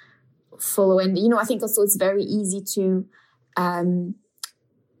just follow. And I think also it's very easy to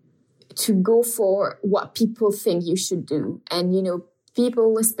go for what people think you should do. And,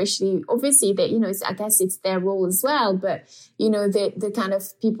 people, especially, obviously, they, I guess it's their role as well. But, the kind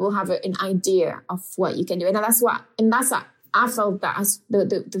of people have an idea of what you can do. And that's what I felt that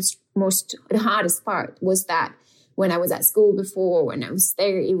the hardest part was that when I was at school before, when I was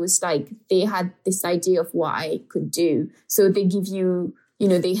there, it was like they had this idea of what I could do. So they give you,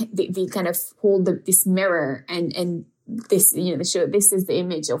 they kind of hold this mirror and this, they show this is the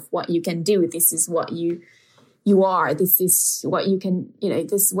image of what you can do. This is what you are. This is what you can,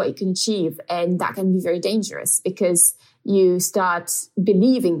 this is what you can achieve. And that can be very dangerous because you start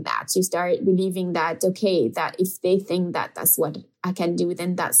believing that. You start believing that, okay, that if they think that that's what I can do,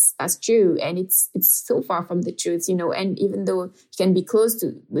 then that's true. And it's so far from the truth, and even though you can be close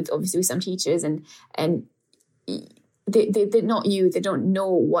to with some teachers and they're not you, they don't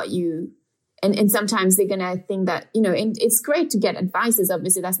know what you, and sometimes they're going to think that, and it's great to get advices.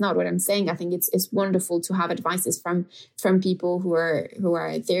 Obviously, that's not what I'm saying. I think it's wonderful to have advices from people who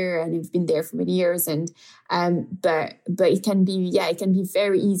are there and have been there for many years. And, but it can be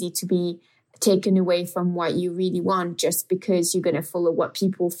very easy to be taken away from what you really want just because you're going to follow what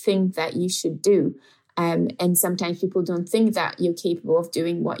people think that you should do. And sometimes people don't think that you're capable of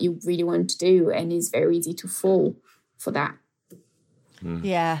doing what you really want to do. And it's very easy to fall for that.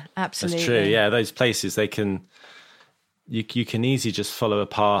 Yeah, absolutely. That's true. Yeah, those places you can easily just follow a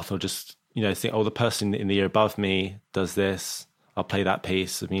path or just think, oh, the person in the year above me does this, I'll play that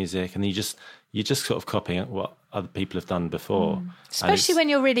piece of music, and you're just sort of copying what other people have done before. Especially when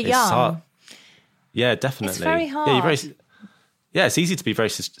you're really young. Hard. Yeah, definitely. It's very hard. It's easy to be very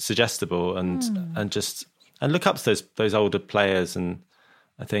suggestible and look up to those older players and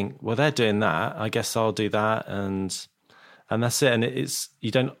I think, well, they're doing that, I guess I'll do that, and that's it. And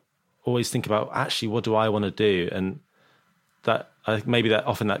you don't always think about actually what do I want to do, and that maybe that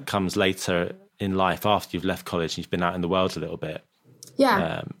often that comes later in life after you've left college and you've been out in the world a little bit.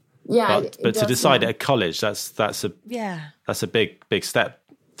 Yeah, but to decide at college, that's a big step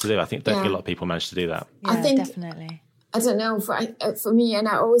to do. I think don't think a lot of people manage to do that. Yeah, I think definitely. I don't know for me, and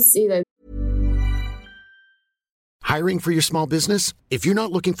I always see that. Hiring for your small business? If you're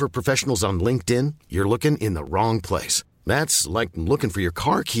not looking for professionals on LinkedIn, you're looking in the wrong place. That's like looking for your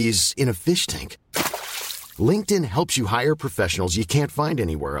car keys in a fish tank. LinkedIn helps you hire professionals you can't find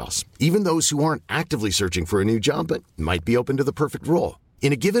anywhere else, even those who aren't actively searching for a new job but might be open to the perfect role.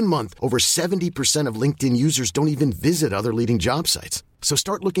 In a given month, over 70% of LinkedIn users don't even visit other leading job sites. So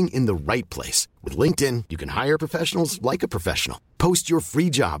start looking in the right place. With LinkedIn, you can hire professionals like a professional. Post your free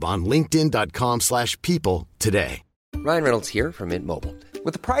job on linkedin.com/people today. Ryan Reynolds here from Mint Mobile.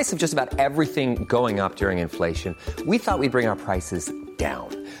 With the price of just about everything going up during inflation, we thought we'd bring our prices down.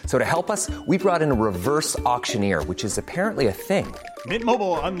 So to help us, we brought in a reverse auctioneer, which is apparently a thing. Mint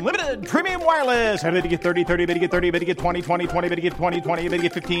Mobile Unlimited Premium Wireless. How to get 30, 30, bit to get 30, bit to get 20, 20, 20, bit to get 20, 20, bit to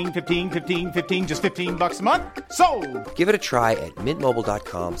get 15, 15, 15, 15, just $15 a month? Sold! Give it a try at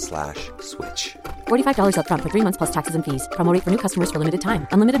mintmobile.com/switch. $45 up front for 3 months plus taxes and fees. Promo rate for new customers for limited time.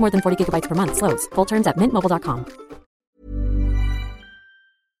 Unlimited more than 40 gigabytes per month. Slows full terms at mintmobile.com.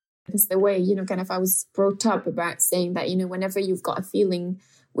 It's the way, kind of I was brought up about saying that, whenever you've got a feeling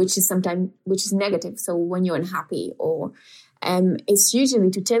which is negative, so when you're unhappy or it's usually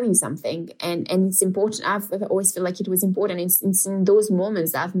to tell you something, and it's important. I've always felt like it was important. It's in those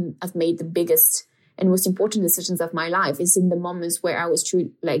moments that I've made the biggest and most important decisions of my life. It's in the moments where I was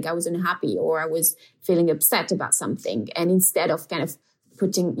I was unhappy or I was feeling upset about something, and instead of kind of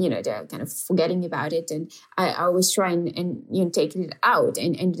putting, kind of forgetting about it, and I always try and take it out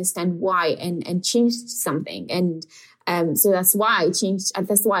and understand why and change something. And so that's why I changed.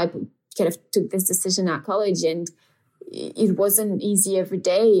 That's why I kind of took this decision at college, and it wasn't easy every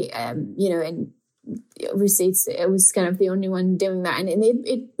day, and obviously it was kind of the only one doing that, and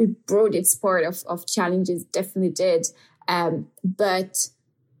it brought its part of challenges, definitely did, but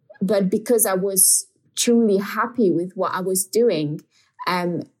because I was truly happy with what I was doing,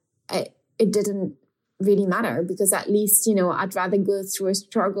 it didn't really matter, because at least, I'd rather go through a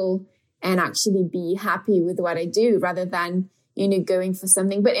struggle and actually be happy with what I do rather than, going for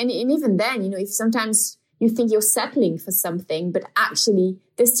something. But and even then, if sometimes you think you're settling for something, but actually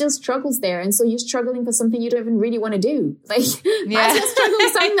there's still struggles there. And so you're struggling for something you don't even really want to do. Like, yeah. You're struggling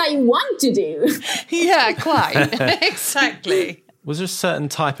for something that you want to do. Yeah, quite. Exactly. Was there a certain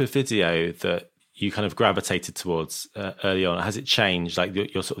type of video that you kind of gravitated towards early on? Has it changed, like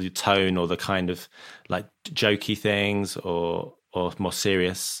your sort of your tone, or the kind of like jokey things, or more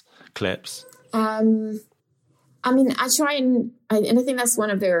serious clips? I try and I think that's one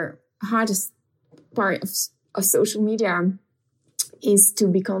of the hardest part of social media, is to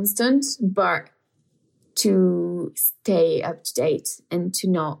be constant, but to stay up to date and to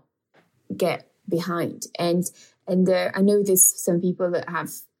not get behind. And I know there's some people that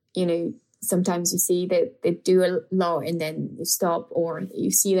have, sometimes you see that they do a lot and then you stop, or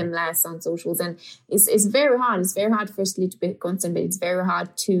you see them less on socials, and it's very hard. It's very hard, firstly, to be constant, but it's very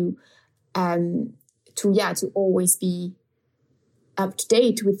hard to always be up to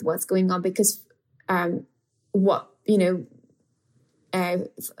date with what's going on, because fashion,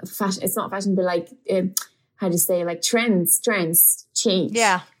 it's not fashion, but like how do you say, like trends change,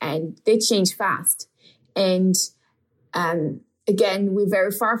 and they change fast, and again, we're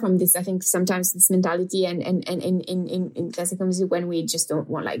very far from this. I think sometimes this mentality and in classical music, when we just don't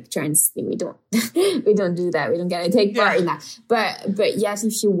want like trends, we don't we don't do that. We don't get to take part in that. But yes,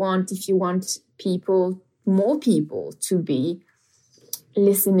 if you want more people to be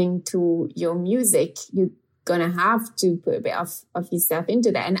listening to your music, you're gonna have to put a bit of yourself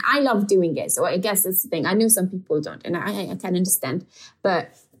into that. And I love doing it, so I guess that's the thing. I know some people don't, and I can understand.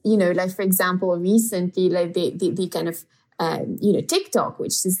 But like for example, recently, like the kind of TikTok,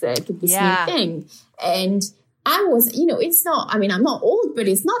 which is like this new thing. And I was, it's not, I'm not old, but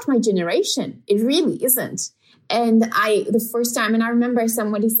it's not my generation. It really isn't. And the first time, and I remember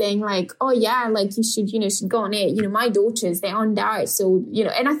somebody saying like, oh yeah, like you should go on it. My daughters, they're on that. So,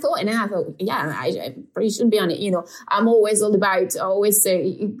 and I thought, yeah, I probably shouldn't be on it. I'm always all about, I always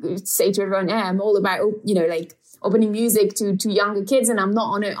say to everyone, yeah, I'm all about, like opening music to younger kids, and I'm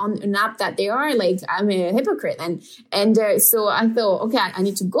not on an app that they are. Like, I'm a hypocrite. And so I thought, okay, I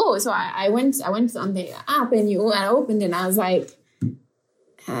need to go. So I went on the app, and I opened it, and I was like,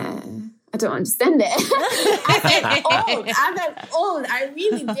 I don't understand it. I felt old. I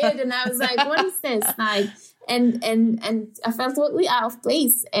really did. And I was like, what is this? Like, and I felt totally out of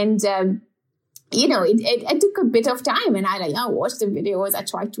place. And, it took a bit of time, and I watched the videos. I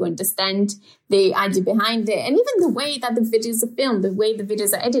tried to understand the idea behind it. And even the way that the videos are filmed, the way the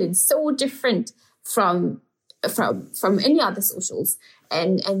videos are edited, so different from any other socials,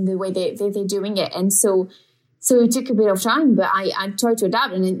 and the way they're doing it. And so it took a bit of time, but I tried to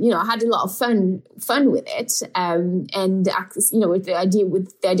adapt, and I had a lot of fun with it. And with the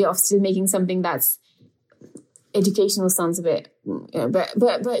idea of still making something that's educational sounds a bit, but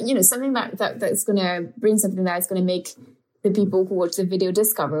something that's going to bring something that's going to make the people who watch the video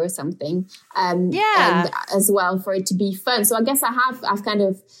discover something. And as well for it to be fun. So I guess I've kind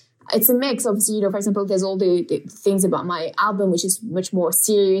of, it's a mix. Obviously, for example, there's all the things about my album, which is much more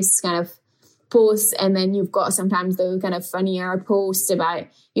serious kind of posts, and then you've got sometimes the kind of funnier posts about,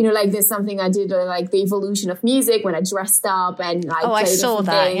 like there's something I did, like the evolution of music when I dressed up and like I saw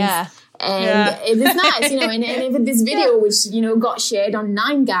that, things. yeah. And it was nice, you know, and even this video, which, you know, got shared on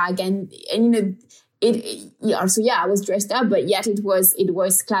 9gag and you know, I was dressed up, but yet it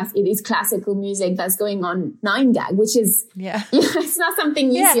is classical music that's going on 9gag, which is, it's not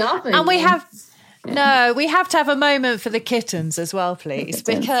something you see often. And we have to have a moment for the kittens as well, please,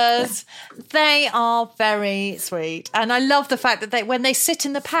 because they are very sweet. And I love the fact that when they sit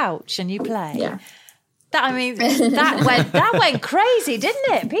in the pouch and you play, that went crazy,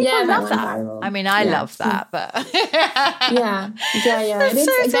 didn't it? People love that. Viral. I mean, I love that, but yeah.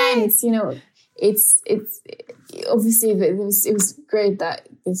 It's, you know, it's obviously it was great that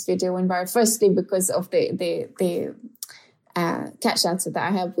this video went viral. Firstly, because of the catch outs that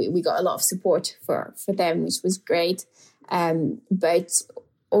I have, we got a lot of support for them, which was great. But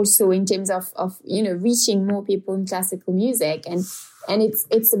also in terms of you know, reaching more people in classical music, and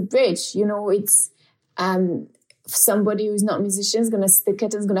it's a bridge, you know, it's somebody who's not a musician the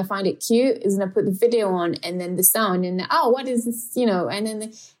kitten's gonna find it cute, is gonna put the video on, and then the sound, and what is this, you know, and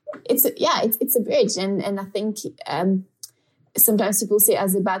then it's a bridge, and I think sometimes people say it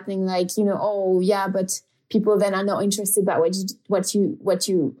as a bad thing, like, you know, but people then are not interested about what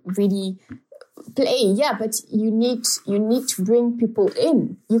you really play. But you need to bring people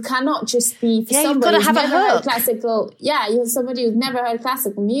in. You cannot just be somebody who's never heard classical. Somebody who's never heard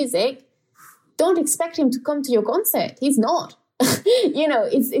classical music. Don't expect him to come to your concert. He's not. You know,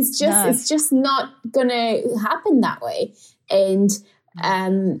 it's just not gonna happen that way. And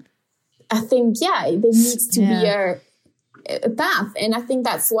I think there needs to be a path, and I think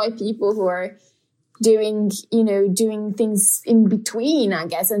that's why people who are doing things in between, I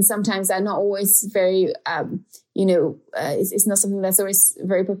guess, and sometimes are not always very it's not something that's always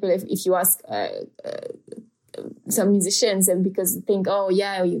very popular if you ask some musicians, and because they think,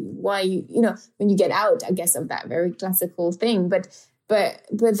 why you know, when you get out, I guess, of that very classical thing, but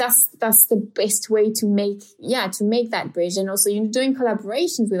that's the best way to make that bridge. And also, you know, doing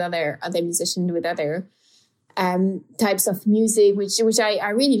collaborations with other musicians, with other types of music, which I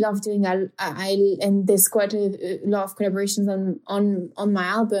really love doing. And there's quite a lot of collaborations on my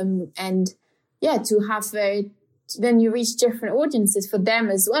album, and to have then you reach different audiences for them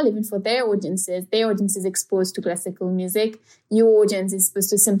as well, even for their audience is exposed to classical music. Your audience is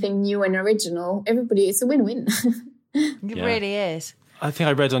exposed to something new and original. Everybody, it's a win-win. It really is. I think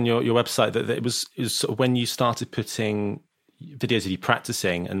I read on your website that it was sort of when you started putting videos of you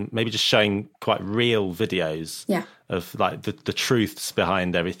practicing and maybe just showing quite real videos of like the truths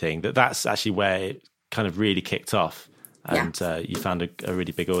behind everything, that's actually where it kind of really kicked off. And you found a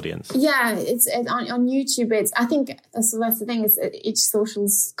really big audience. Yeah, it's on YouTube. I think that's the thing, is each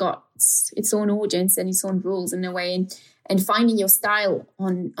social's got its own audience and its own rules in a way, and finding your style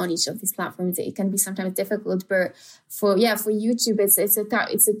on each of these platforms, it can be sometimes difficult. But for YouTube, it's a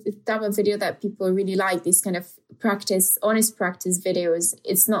type of video that people really like. This kind of honest practice videos.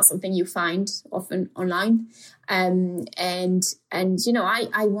 It's not something you find often online. And you know,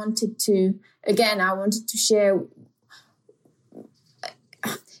 I wanted to share.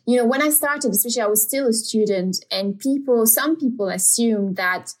 You know, when I started, especially, I was still a student, and some people assumed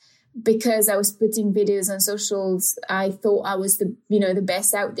that because I was putting videos on socials, I thought I was the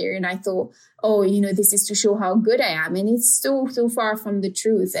best out there, and I thought, this is to show how good I am, and it's so far from the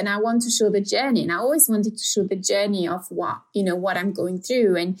truth. And I want to show the journey, and I always wanted to show the journey of what I'm going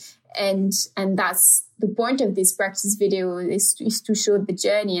through, and that's the point of this practice video is to show the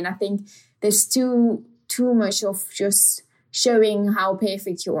journey. And I think there's too much of just showing how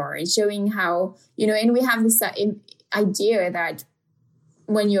perfect you are and showing how, you know, and we have this idea that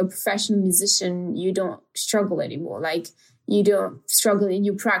when you're a professional musician, you don't struggle anymore. Like, you don't struggle in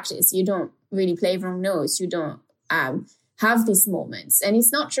your practice. You don't really play wrong notes. You don't have these moments. And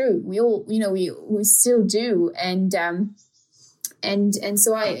it's not true. We all, you know, we still do. And so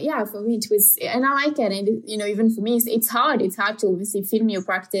for me it was, and I like it. And, you know, even for me, it's hard to obviously film your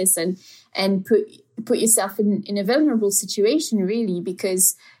practice and put yourself in a vulnerable situation, really,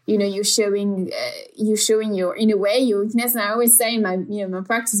 because, you know, you're showing your, in a way, your weakness. And I always say in my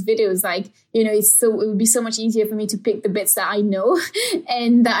practice videos, like, you know, it would be so much easier for me to pick the bits that I know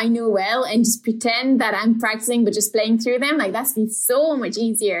and that I know well, and just pretend that I'm practicing, but just playing through them. Like, that's so much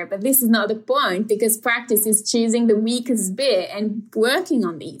easier. But this is not the point, because practice is choosing the weakest bit and working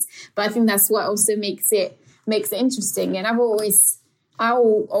on these. But I think that's what also makes it interesting. And I always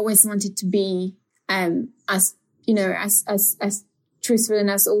wanted to be as truthful and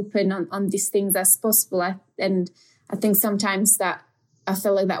as open on these things as possible. And I think sometimes that I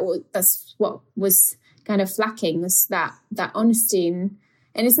felt like that's what was kind of lacking, was that honesty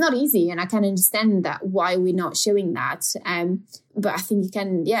And it's not easy, and I can understand that why we're not showing that. But I think it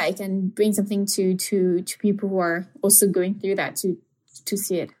can bring something to people who are also going through that to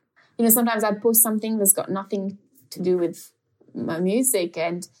see it. You know, sometimes I post something that's got nothing to do with my music,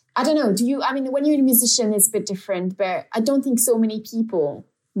 and I don't know. When you're a musician, it's a bit different, but I don't think so many people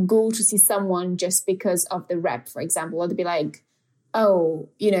go to see someone just because of the rep, for example, or to be like, oh,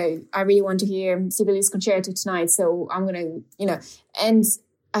 you know, I really want to hear Sibelius Concerto tonight, so I'm going to, you know. And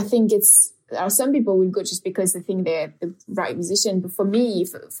I think some people will go just because they think they're the right musician. But for me,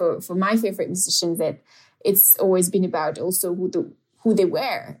 for my favorite musicians, that it's always been about also who they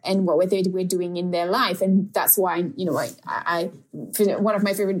were and what they were doing in their life. And that's why, you know, I one of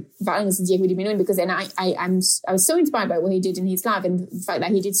my favorite violinists is Diego Di Menuhin, because then I was so inspired by what he did in his life, and the fact that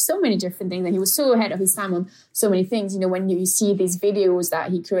he did so many different things, and he was so ahead of his time on so many things. You know, when you see these videos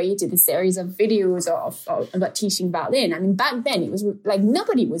that he created, a series of videos of about teaching violin, I mean, back then it was like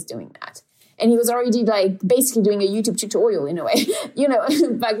nobody was doing that. And he was already like basically doing a YouTube tutorial in a way, you know,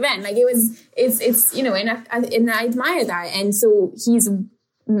 back then. Like it's you know, and I admire that. And so he's an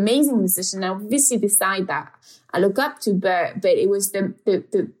amazing musician. I obviously decide that I look up to, but it was the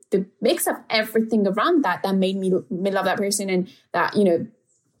mix of everything around that made me love that person, and that, you know.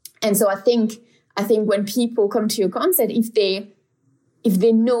 And so I think when people come to your concert, if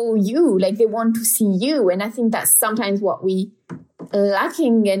they know you, like they want to see you, and I think that's sometimes what we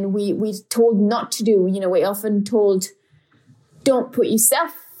lacking, and we told not to do. You know, we're often told, don't put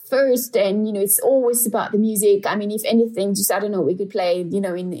yourself first, and you know, it's always about the music. I mean, if anything, just I don't know, we could play, you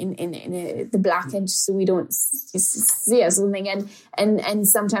know, in the black, and just so we don't see us something. And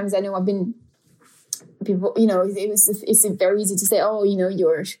sometimes I know I've been people, you know, it's very easy to say, oh, you know,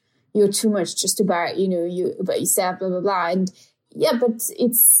 you're too much just about, you know, about yourself, blah blah blah, and yeah, but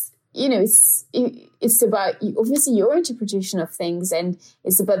it's, you know, it's about obviously your interpretation of things, and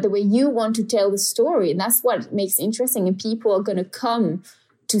it's about the way you want to tell the story, and that's what makes it interesting. And people are going to come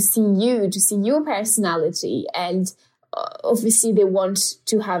to see you, to see your personality, and obviously they want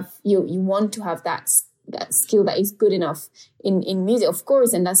to have you want to have that skill that is good enough in music, of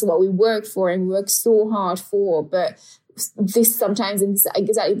course, and that's what we work for and we work so hard for. But this sometimes, and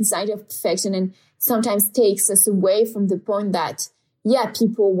exactly this idea of perfection, and sometimes takes us away from the point that, yeah,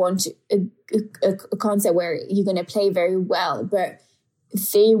 people want a concert where you're going to play very well, but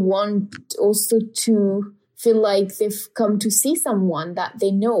they want also to feel like they've come to see someone that they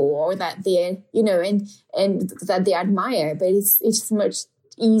know, or that they, you know, and that they admire. But it's much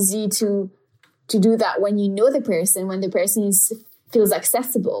easy to do that when you know the person, when the person feels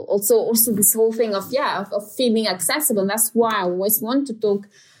accessible. Also this whole thing of feeling accessible. And that's why I always want to talk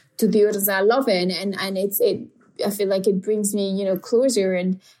to the audience I love it, and I feel like it brings me, you know, closure,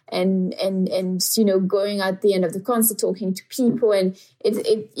 and you know, going at the end of the concert, talking to people, and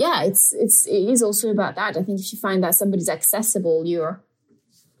it is also about that. I think if you find that somebody's accessible, you're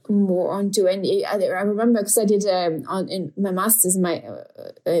more onto. And I remember, because I did in my master's, my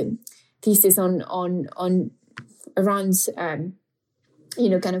thesis on around you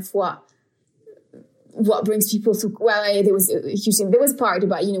know, kind of what brings people to, there was part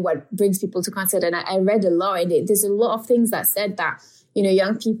about, you know, what brings people to concert, and I read a lot, and there's a lot of things that said that, you know,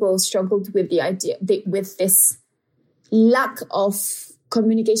 young people struggled with the idea, with this lack of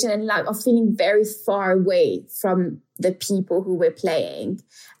communication and lack of feeling very far away from the people who were playing,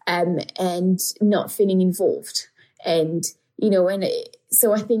 and not feeling involved, and you know, and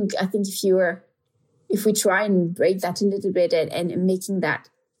so I think if we try and break that a little bit, and making that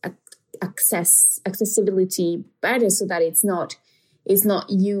accessibility better, so that it's not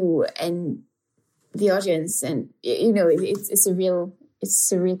you and the audience, and you know, it's a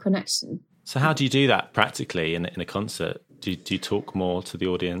real connection. So how do you do that practically in a concert? Do you talk more to the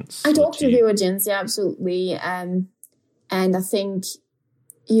audience? I talk to the audience, yeah, absolutely. And I think,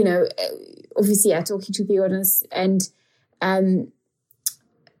 you know, obviously I'm talking to the audience, and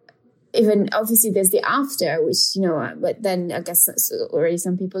even obviously there's the after, which, you know, but then I guess already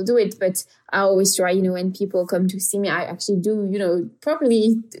some people do it, but I always try, you know, when people come to see me, I actually do, you know,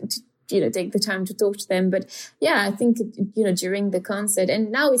 properly, you know, take the time to talk to them. But yeah, I think, you know, during the concert,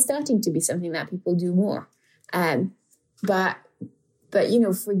 and now it's starting to be something that people do more. But you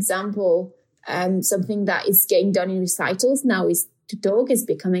know, for example, something that is getting done in recitals now is to talk, is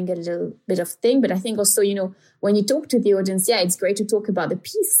becoming a little bit of thing. But I think also, you know, when you talk to the audience, yeah, it's great to talk about the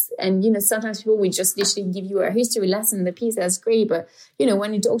piece. And, you know, sometimes people will just literally give you a history lesson, the piece, that's great. But, you know,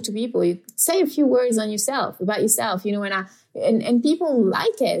 when you talk to people, you say a few words on yourself, about yourself, you know, and people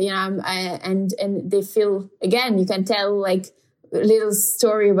like it, you know, and they feel, again, you can tell, like, little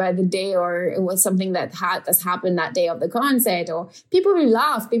story about the day, or it was something that's happened that day of the concert, or people will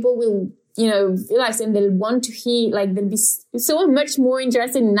laugh, people will, relax, and they'll want to hear, like, they'll be so much more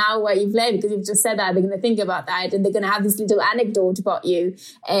interested in now what you've played, because you've just said that. They're going to think about that, and they're going to have this little anecdote about you.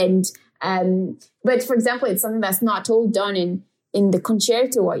 And, but for example, it's something that's not all done in the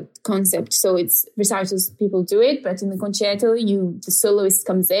concerto concept. So it's recitals, people do it, but in the concerto, the soloist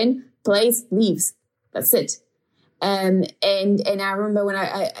comes in, plays, leaves. That's it. And I remember when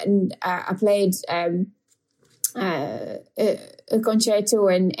I played a concerto,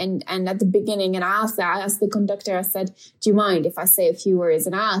 and at the beginning, and I asked the conductor, I said, do you mind if I say a few words?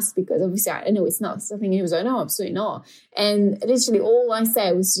 And I asked, because obviously I know it's not something. He was like, no, absolutely not. And literally all I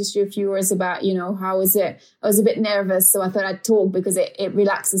said was just a few words about, how was it? I was a bit nervous, so I thought I'd talk because it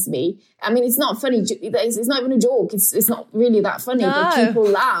relaxes me. I mean, it's not funny. It's not even a joke. It's not really that funny, but people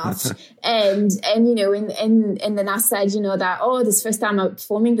laughed. and then I said, that, this first time I'm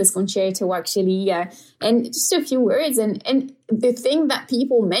performing this concerto, actually, and just a few words. And the thing that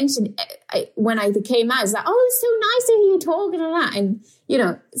people mentioned when I came out is that, it's so nice to hear you talk and all that. And,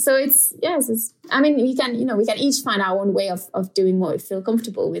 so I mean, we can each find our own way of doing what we feel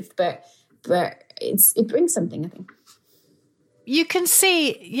comfortable with, but it brings something, I think. You can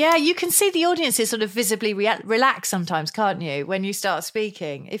see the audience is sort of visibly relaxed sometimes, can't you, when you start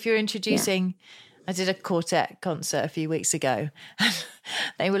speaking? If you're introducing, I did a quartet concert a few weeks ago.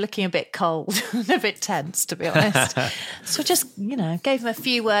 They were looking a bit cold and a bit tense, to be honest. So just, gave them a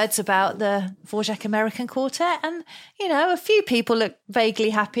few words about the Dvorak American Quartet, and, a few people look vaguely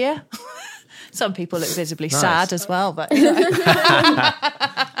happier. Some people look visibly sad as well, but, but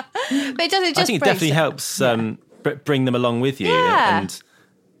it doesn't just I think it definitely helps bring them along with you and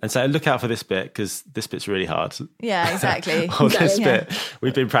say, look out for this bit, because this bit's really hard. Yeah, exactly. Or this bit,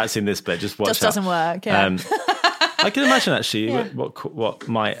 we've been practicing this bit, just watch out. Just doesn't work, yeah. I can imagine actually what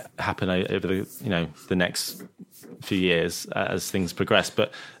might happen over the next few years as things progress,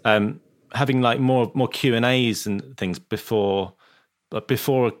 but having like more Q&As and things before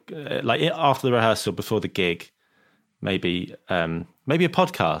like after the rehearsal, before the gig, maybe a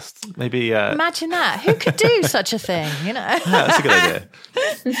podcast, maybe imagine that. Who could do such a thing? Yeah, that's a good idea.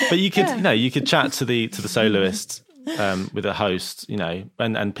 But you could you could chat to the soloist with a host,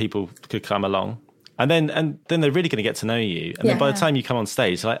 and people could come along. And then they're really going to get to know you. And then by the time you come on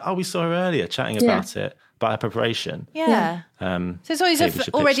stage, they're like, we saw her earlier chatting about it, about her preparation. Yeah. So it's always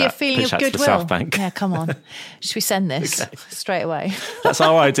already a feeling of goodwill. South Bank. Yeah, come on. Should we send this straight away? That's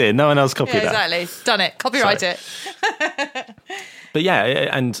our idea. No one else copied that. Exactly. Done it. Copyright it. But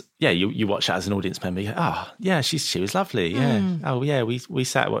you watch that as an audience member. You go, she was lovely. Yeah. We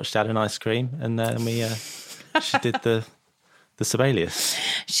sat, watched, had an ice cream, and then she did the Sibelius.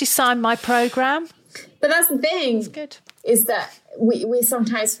 She signed my programme. But that's the thing. It's good. Is that we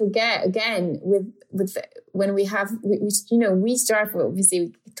sometimes forget, again, with when we have we start with, obviously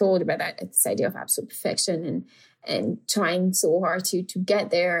we told about that, this idea of absolute perfection and trying so hard to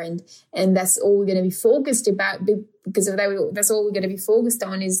get there, and that's all we're going to be focused about, because of that. That's all we're going to be focused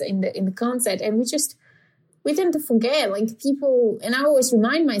on is in the concert, and we tend to forget, like, people. And I always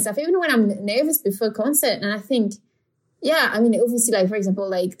remind myself, even when I'm nervous before a concert, and I think, obviously, like, for example,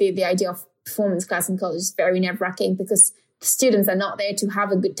 like the idea of performance class in college is very nerve-wracking, because the students are not there to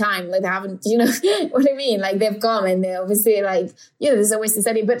have a good time. Like, they haven't, what I mean? Like, they've come and they're obviously like, there's always this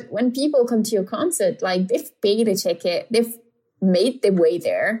idea. But when people come to your concert, like, they've paid a ticket, they've made their way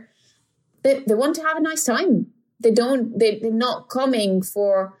there. They want to have a nice time. They're not coming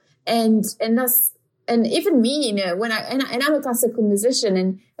for, and even me, when I'm a classical musician,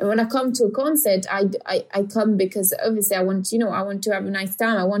 and when I come to a concert, I come because obviously I want to have a nice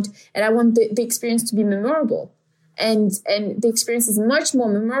time. I want the experience to be memorable, and the experience is much more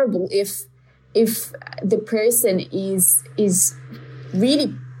memorable if the person is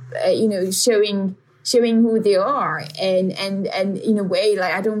really showing who they are, and in a way,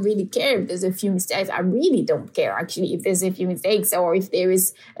 like, I don't really care if there's a few mistakes. I really don't care, actually, if there's a few mistakes or if there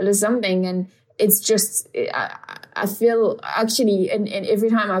is something. And it's just, I feel actually, and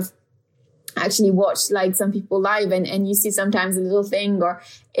every time I've actually watched, like, some people live, and you see sometimes a little thing, or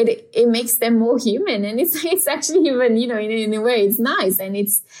it makes them more human, and it's actually even, in a way, it's nice, and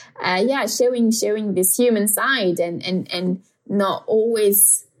it's showing this human side, and not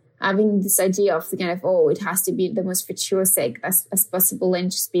always having this idea of the kind of, it has to be the most virtuosic as possible,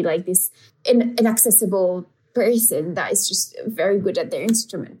 and just be like this inaccessible person that is just very good at their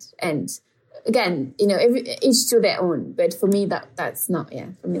instrument. And again, each to their own. But for me, that's not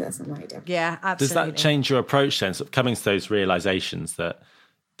my idea. Yeah, absolutely. Does that change your approach then? Sort of coming to those realizations that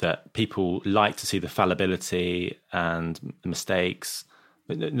that people like to see the fallibility and mistakes.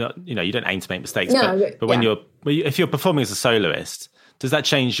 Not, you know, you don't aim to make mistakes, but when if you're performing as a soloist, does that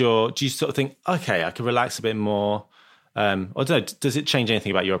change do you sort of think, okay, I can relax a bit more? Or don't know, does it change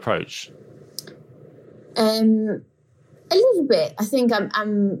anything about your approach? A little bit. I think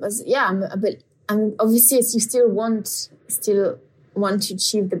I'm obviously, you still want to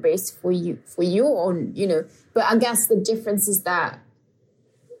achieve the best for you own, you know, but I guess the difference is that,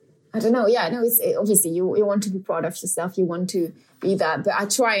 I don't know. Yeah, no, obviously you want to be proud of yourself. You want to be that, but I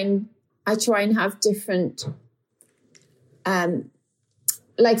try and have different,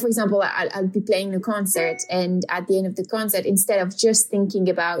 like, for example, I'll be playing a concert, and at the end of the concert, instead of just thinking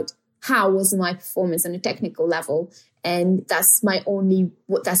about how was my performance on a technical level, and that's the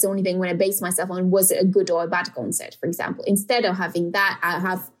only thing when I base myself on, was it a good or a bad concert, for example. Instead of having that, I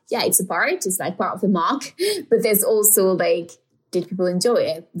have, it's a part, it's like part of the mark, but there's also like, did people enjoy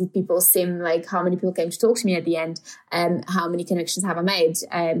it? Did people seem like, how many people came to talk to me at the end? How many connections have I made?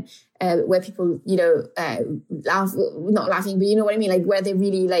 Where people, you know, not laughing, but you know what I mean? Like, where they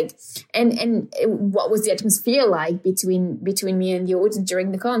really like, and what was the atmosphere like between me and the audience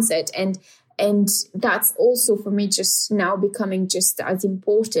during the concert? And that's also for me just now becoming just as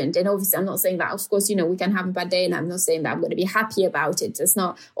important. And obviously I'm not saying that, of course, you know, we can have a bad day, and I'm not saying that I'm going to be happy about it. It's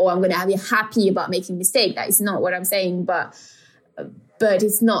not, or I'm going to be happy about making a mistake. That is not what I'm saying, but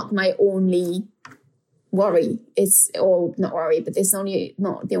it's not my only worry. Or not worry, but it's not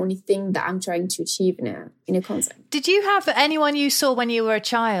the only thing that I'm trying to achieve in a concert. Did you have anyone you saw when you were a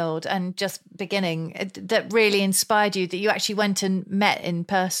child and just beginning that really inspired you, that you actually went and met in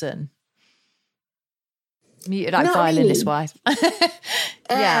person? Like not violinist really. wise?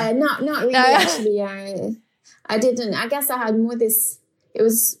 Not really, actually. I didn't. I guess I had more this, it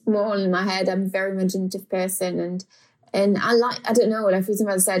was more in my head. I'm a very imaginative person, and I don't know, like, for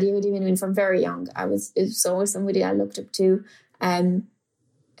example, as I said, even from very young, it was always somebody I looked up to. And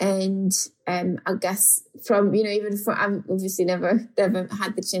I guess from, you know, even from, I've obviously never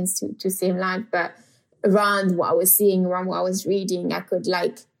had the chance to see him live, but around what I was seeing, around what I was reading, I could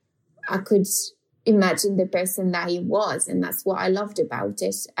imagine the person that he was, and that's what I loved about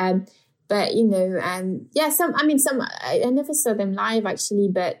it. But, you know, I never saw them live, actually,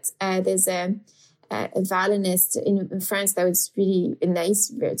 but there's a violinist in France that was really nice.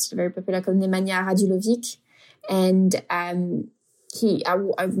 It's very popular, called Nemanja Radulovic, and I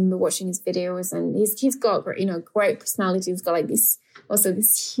remember watching his videos, and he's got, you know, great personality. He's got like this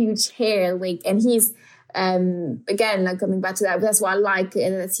huge hair, like, and he's again, like, coming back to that, that's what I like,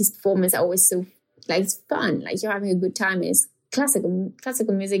 and that's his performance are always so, like, it's fun, like, you're having a good time. It's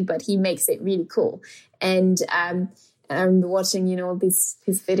classical music, but he makes it really cool. And I remember watching, you know, his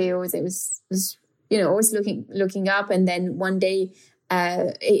videos. It was you know, always looking up. And then one day,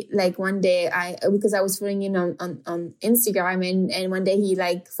 because I was following him on Instagram, and one day he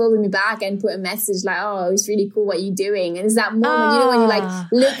like followed me back and put a message like, "Oh, it's really cool what you're doing." And it's that moment, you know, when you like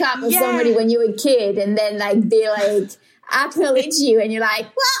look up at somebody when you were a kid, and then like they like acknowledge you, and you're like,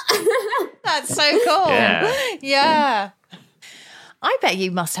 "What?" That's so cool. Yeah. I bet you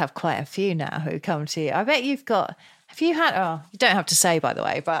must have quite a few now who come to you. I bet you've got. Have you had, you don't have to say, by the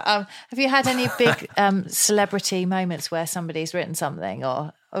way, but have you had any big celebrity moments where somebody's written something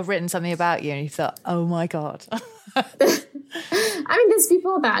or written something about you and you thought, oh my God? I mean, there's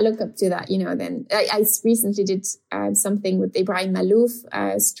people that I look up to that, you know, then I recently did something with Ibrahim Malouf,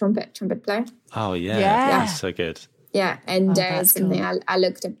 trumpet player. Oh, yeah. That's so good. Yeah, and something cool. I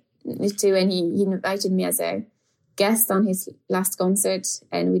looked up to, and he invited me as a guest on his last concert,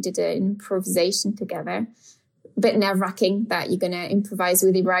 and we did an improvisation together. A bit nerve-wracking that you're going to improvise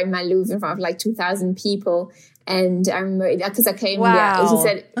with Ibrahim Malouf in front of like 2,000 people. And I remember, because I came,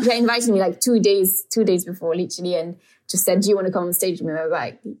 he invited me like 2 days before, literally, and just said, "Do you want to come on stage with me?" And I was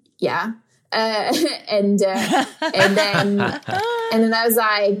like, "Yeah." And then I was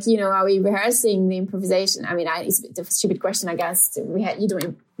like, you know, are we rehearsing the improvisation? I mean, it's a bit of a stupid question, I guess. You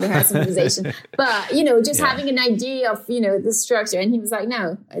don't rehearse improvisation, but, you know, just having an idea of, you know, the structure. And he was like,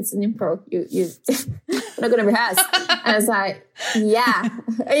 "No, it's an improv. We're not going to rehearse." And I was like, yeah.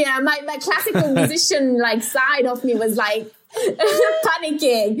 My classical musician like side of me was like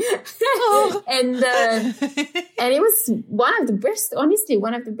panicking. And it was one of the best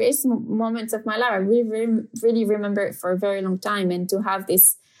moments of my life. I really, really remember it for a very long time. And to have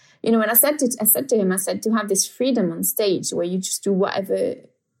this, you know, and I said to him, to have this freedom on stage where you just do whatever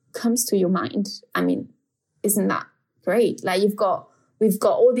comes to your mind. I mean, isn't that great? Like, we've got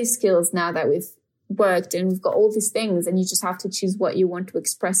all these skills now that we've worked, and we've got all these things, and you just have to choose what you want to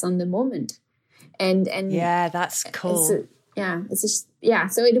express on the moment. And yeah, that's cool. it's just,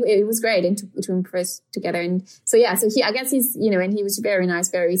 so it was great and to impress together. And so I guess he's, and he was very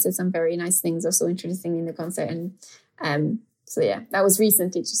nice, he said some very nice things, also interesting in the concert. And that was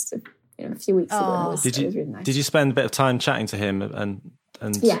recently, just a few weeks ago. It was really nice. Did you spend a bit of time chatting to him and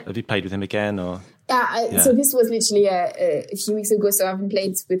have you played with him again or? So this was literally a few weeks ago. So I haven't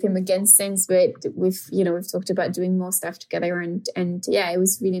played with him again since, but we've talked about doing more stuff together, and it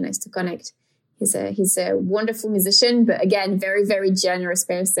was really nice to connect. He's a wonderful musician, but again, very, very generous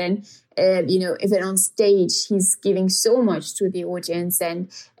person. Even on stage, he's giving so much to the audience, and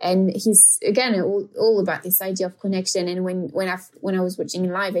he's again all about this idea of connection. And when I was watching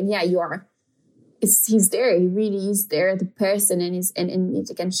him live, and he's there. He really is there, the person, and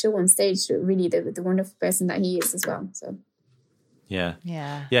it can show on stage really the wonderful person that he is as well. So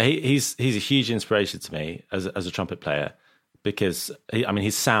he's a huge inspiration to me as a trumpet player, because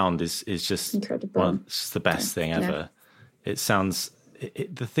his sound is just incredible. It's just the best thing ever. It sounds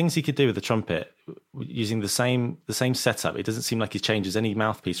the things he could do with the trumpet using the same setup. It doesn't seem like he changes any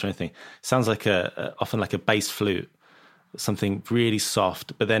mouthpiece or anything. It sounds like often like a bass flute, something really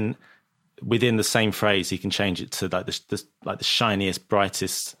soft, but then within the same phrase, he can change it to like the shiniest,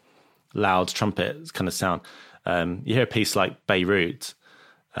 brightest, loud trumpet kind of sound. You hear a piece like Beirut,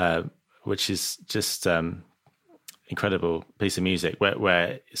 which is just incredible piece of music,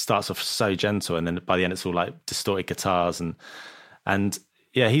 where it starts off so gentle, and then by the end it's all like distorted guitars and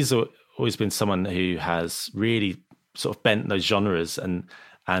he's always been someone who has really sort of bent those genres and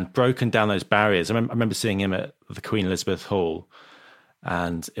broken down those barriers. I remember seeing him at the Queen Elizabeth Hall.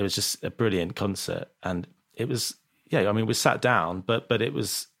 And it was just a brilliant concert. And it was, we sat down, but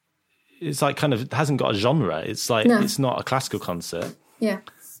it's like kind of, it hasn't got a genre. It's like, It's not a classical concert. Yeah.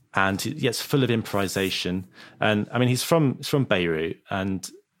 And it's full of improvisation. And he's from Beirut, and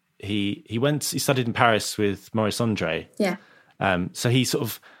he studied in Paris with Maurice Andre. Yeah. So he sort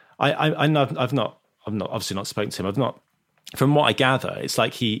of, I know I've not obviously not spoken to him. From what I gather, it's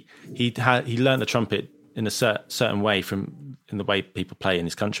like he learned the trumpet in a certain way in the way people play in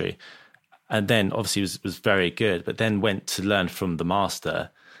his country, and then obviously was very good, but then went to learn from the master,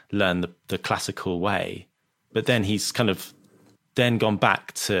 learn the classical way, but then he's kind of then gone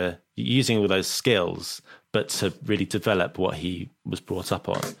back to using all those skills, but to really develop what he was brought up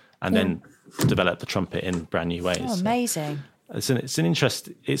on, and then develop the trumpet in brand new ways. Oh, amazing! It's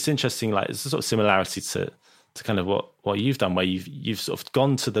interesting. Like, it's a sort of similarity to kind of what you've done, where you've sort of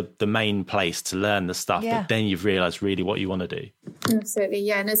gone to the main place to learn the stuff, but then you've realised really what you want to do. Absolutely,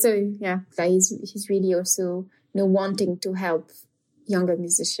 that he's really also wanting to help younger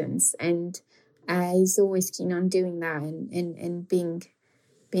musicians, and he's always keen on doing that and being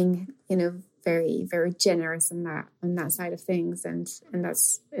very, very generous on that side of things, and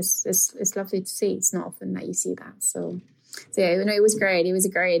that's it's lovely to see. It's not often that you see that. So it was great. It was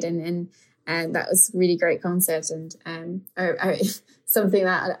great, and that was a really great concert. And something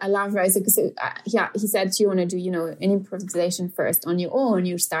that I love, right? Because he said, "Do you want to do an improvisation first on your own?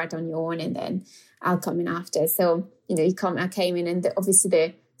 You start on your own, and then I'll come in after." So I came in, and obviously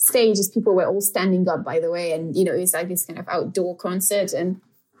the stages, people were all standing up, by the way, and it was like this kind of outdoor concert, and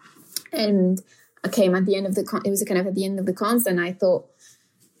I came at the end of it was kind of at the end of the concert, and I thought,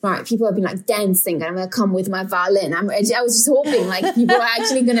 right, people have been like dancing, I'm going to come with my violin. I was just hoping like people are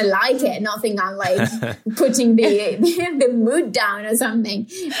actually going to like it, not think I'm like putting the mood down or something.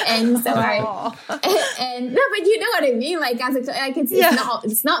 And so and no, but you know what I mean? Like,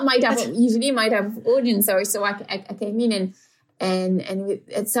 it's not my type of, usually my type of audience. So I came in and we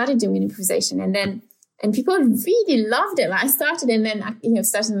started doing improvisation, and people really loved it. Like, I started, and then I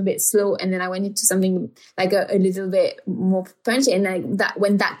started a bit slow, and then I went into something like a little bit more punchy. And like that,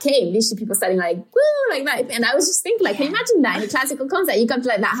 when that came, literally people started like woo, like that. And I was just thinking, like, can you imagine that in a classical concert? You come to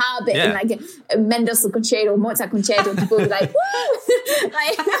like that hard bit in like a Mendelssohn concerto, Mozart concerto, people would be like woo,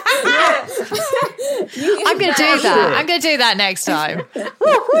 like, I'm going to do that. I'm going to do that next time.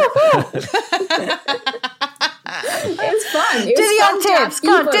 It was fun. Do the octaves.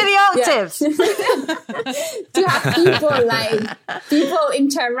 Come on, do the octaves. To have people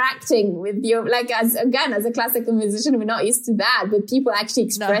interacting with you, like as a classical musician, we're not used to that, but people actually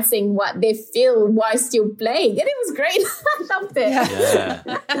expressing what they feel whilst you're playing, and it was great. I loved it.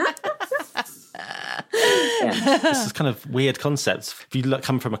 This is kind of weird concepts. If you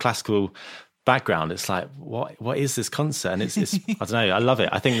come from a classical background, it's like, what is this concert? And it's I don't know, I love it.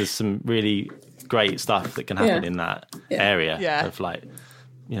 I think there's some really great stuff that can happen in that area of like,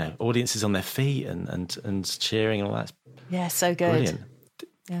 audiences on their feet and cheering and all that. Yeah, so good. Brilliant.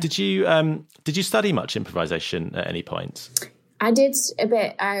 Did you study much improvisation at any point? I did a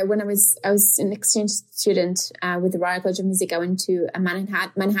bit when I was an exchange student with the Royal College of Music. I went to a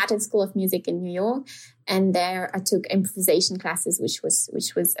Manhattan School of Music in New York, and there I took improvisation classes, which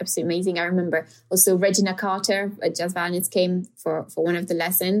was absolutely amazing. I remember also Regina Carter, a jazz violinist, came for one of the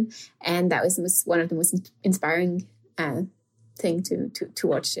lessons, and that was one of the most inspiring thing to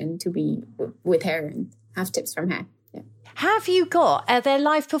watch and to be with her and have tips from her. Have you got, are there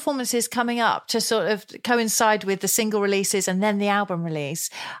live performances coming up to sort of coincide with the single releases and then the album release?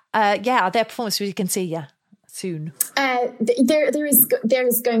 Are there performances we can see you soon? There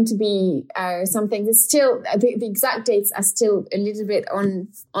is going to be something. It's still, the exact dates are still a little bit on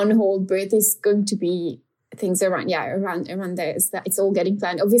hold, but there's going to be things around there. It's all getting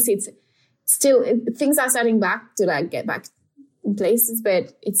planned. Obviously, it's still, things are starting back to like get back in places,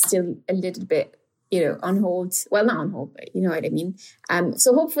 but it's still a little bit, on hold. Well, not on hold, but you know what I mean.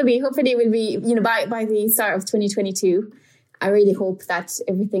 So hopefully it will be, by the start of 2022, I really hope that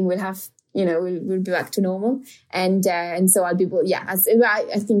everything will have, we'll be back to normal. And so I'll be able, I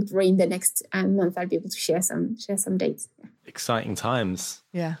think in the next month, I'll be able to share some dates. Yeah. Exciting times.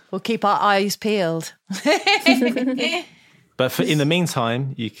 Yeah. We'll keep our eyes peeled. But in the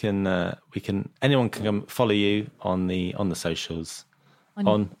meantime, you can, anyone can come follow you on the socials.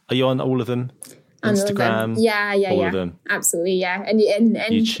 Are you on all of them? Instagram, all of them. Absolutely, yeah, and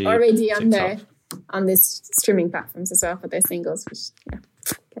YouTube, already TikTok. on this streaming platforms as well for their singles. Which,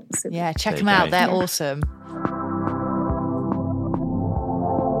 check them out. They're awesome.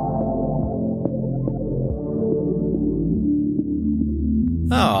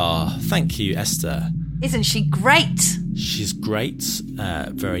 Oh, thank you, Esther. Isn't she great? She's great,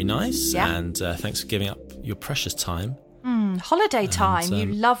 very nice, and thanks for giving up your precious time. Holiday time, you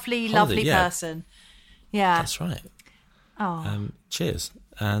lovely person. Yeah. That's right. Oh. Cheers.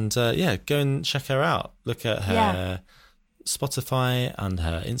 And go and check her out. Look at her Spotify and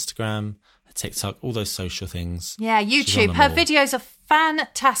her Instagram, her TikTok, all those social things. Yeah, YouTube. Her videos are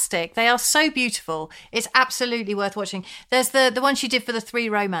fantastic. They are so beautiful. It's absolutely worth watching. There's the one she did for the 3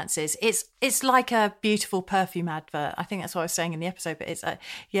 romances. It's like a beautiful perfume advert. I think that's what I was saying in the episode, but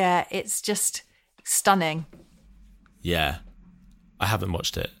it's just stunning. Yeah. I haven't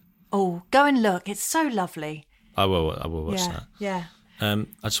watched it. Oh, go and look. It's so lovely. I will watch that. Yeah. I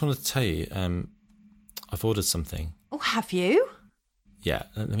just wanted to tell you, I've ordered something. Oh, have you? Yeah.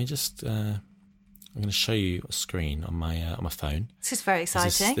 Let me just, I'm going to show you a screen on my phone. This is very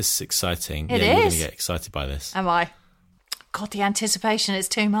exciting. This is exciting. It is. You're going to get excited by this. Am I? God, the anticipation is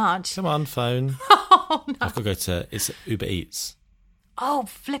too much. Come on, phone. Oh, no. I've got to go to, it's Uber Eats. Oh,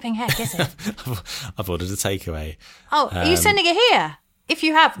 flipping heck, is it? I've ordered a takeaway. Oh, are you sending it here? If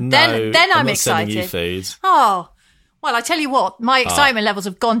you have, no, then I'm not excited. Sending you food. Oh, well, I tell you what, my excitement levels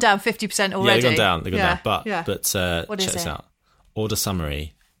have gone down 50% already. Yeah, they've gone down. But what check is this it? out. Order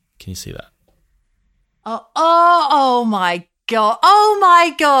summary. Can you see that? Oh my God. Oh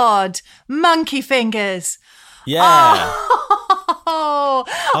my God. Monkey fingers. Yeah. Oh,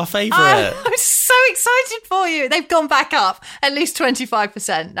 our favourite. I'm so excited for you. They've gone back up at least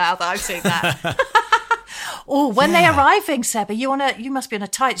 25% now that I've seen that. When they're arriving, Seba, you must be on a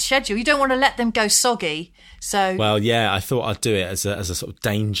tight schedule. You don't want to let them go soggy. So well, yeah, I thought I'd do it as a sort of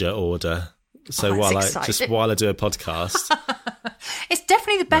danger order. So while I do a podcast, it's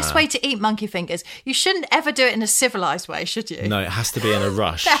definitely the best way to eat monkey fingers. You shouldn't ever do it in a civilized way, should you? No, it has to be in a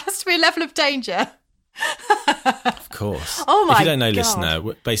rush. There has to be a level of danger. Of course. Oh my God. If you don't know, listener,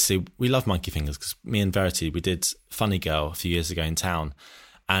 basically we love monkey fingers because me and Verity, we did Funny Girl a few years ago in town,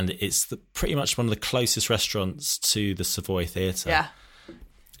 and it's pretty much one of the closest restaurants to the Savoy Theatre. Yeah.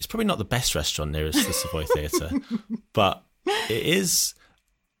 It's probably not the best restaurant nearest the Savoy Theatre, but it is.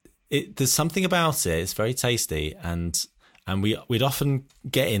 There's something about it. It's very tasty, and we'd often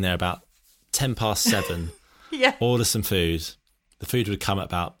get in there about 7:10. Yeah. Order some food. The food would come at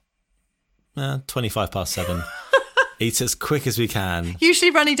about 7:25. Eat as quick as we can. Usually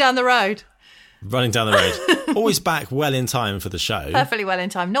running down the road. Always back well in time for the show. Perfectly well in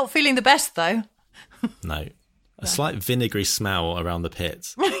time. Not feeling the best though. No. A slight vinegary smell around the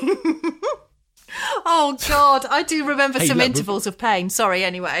pit. Oh God, I do remember intervals of pain. Sorry,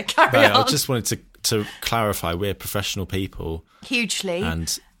 anyway, carry on. I just wanted to clarify, we're professional people. Hugely.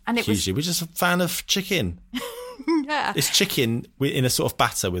 And hugely. We're just a fan of chicken. Yeah. It's chicken in a sort of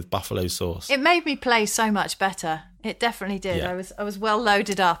batter with buffalo sauce. It made me play so much better. It definitely did. Yeah. I was well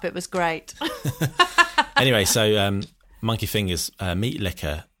loaded up. It was great. Anyway, so Monkey Fingers, Meat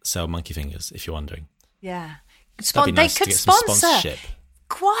Liquor sell Monkey Fingers, if you're wondering. Yeah. That'd be nice they could to get some sponsor. sponsorship.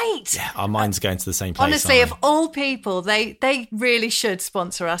 Quite. Yeah, our minds are going to the same place. Honestly, of all people, they really should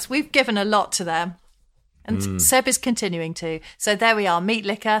sponsor us. We've given a lot to them. And Seb is continuing to. So there we are. Meat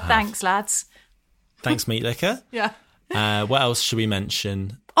Liquor. Thanks, lads. Thanks, Meat Liquor. Yeah. What else should we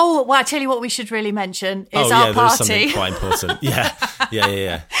mention? Oh, well, I tell you what we should really mention is there our is party. something quite important.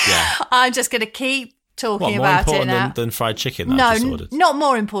 Yeah. I'm just going to keep talking What, more about it important now. than fried chicken that I just ordered? Not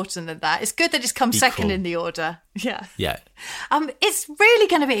more important than that. It's good that it's come Equal. second in the order. Yeah. Yeah. It's really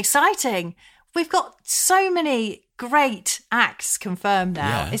going to be exciting. We've got so many great acts confirmed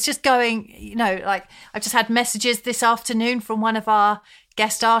now. Yeah. It's just going, like I've just had messages this afternoon from one of our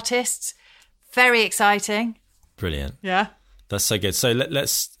guest artists. Very exciting. Brilliant. Yeah. That's so good. So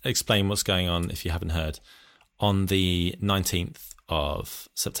let's explain what's going on if you haven't heard. On the 19th of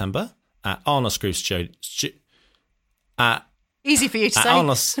September at Arnos Groove Easy for you to say.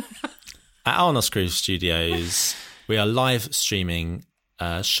 At Arnos Groove Studios, we are live streaming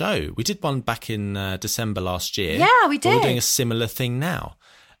a show. We did one back in December last year. Yeah, we did. We're doing a similar thing now.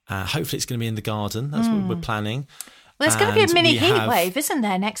 Hopefully it's going to be in the garden. That's what we're planning. Well, there's going to be a And mini we heat have- wave, isn't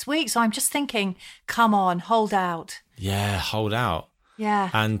there, next week? So I'm just thinking, come on, hold out. Yeah, hold out. Yeah.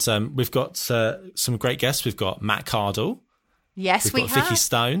 And we've got some great guests. We've got Matt Cardle. Yes, We've got Vicky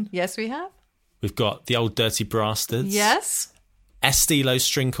Stone. Yes, we have. We've got the Old Dirty Brastards. Yes, Estilo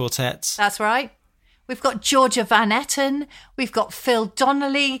String Quartet. that's right. We've got Georgia Van Etten. We've got Phil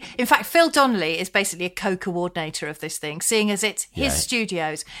Donnelly. In fact, Phil Donnelly is basically a co-coordinator of this thing, seeing as it's his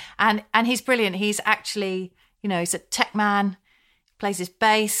studios. And he's brilliant. He's actually, he's a tech man, plays his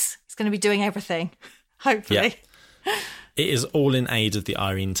bass. He's going to be doing everything, hopefully. Yeah. It is all in aid of the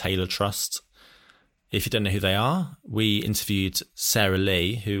Irene Taylor Trust. If you don't know who they are, we interviewed Sarah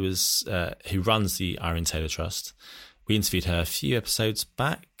Lee, who runs the Irene Taylor Trust. We interviewed her a few episodes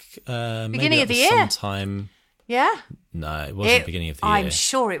back. Beginning of the year. Sometime. Yeah. No, it wasn't beginning of the year. I'm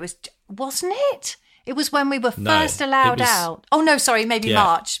sure it was, wasn't it? It was when we were No, first allowed it was- out. Oh, no, sorry, maybe Yeah.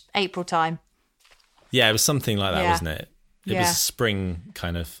 March, April time. Yeah, it was something like that, Yeah. wasn't it? It was spring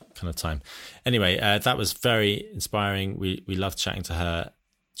kind of time. Anyway, that was very inspiring. We loved chatting to her.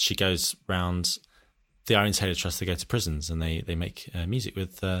 She goes round the Irene Taylor Trust. They go to prisons and they make music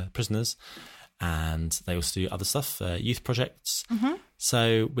with prisoners, and they also do other stuff, youth projects. Mm-hmm.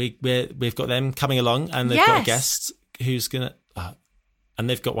 So we've got them coming along, and they've got a guest who's gonna, and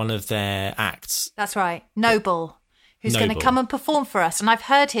they've got one of their acts. That's right, Noble, who's going to Noble. come and perform for us. And I've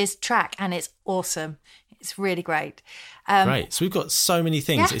heard his track, and it's awesome. It's really great. Great. So we've got so many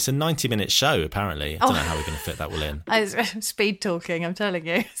things. Yeah. It's a 90-minute show, apparently. I don't know how we're going to fit that all in. Speed talking, I'm telling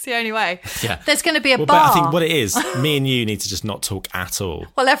you. It's the only way. Yeah. There's going to be a But bar. I think what it is, me and you need to just not talk at all.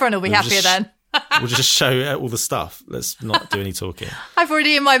 Well, everyone will be We'll happier just- then. We'll just show all the stuff. Let's not do any talking. I've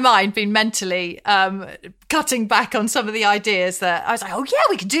already in my mind been mentally cutting back on some of the ideas that I was like, oh yeah,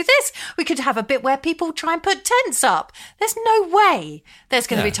 we could do this. We could have a bit where people try and put tents up. There's no way there's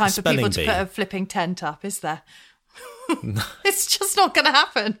going to be time for people to put a flipping tent up, is there? It's just not going to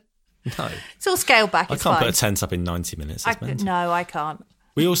happen. No. It's all scaled back. I It's can't fine. put a tent up in 90 minutes. It's mental. No, I can't.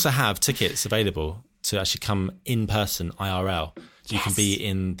 We also have tickets available to actually come in person, IRL. So you can be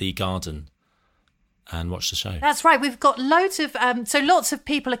in the garden and watch the show. That's right. We've got loads of, lots of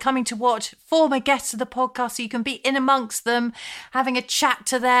people are coming to watch, former guests of the podcast, so you can be in amongst them, having a chat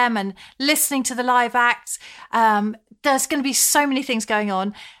to them and listening to the live acts. There's going to be so many things going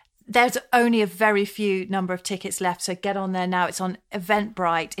on. There's only a very few number of tickets left, so get on there now. It's on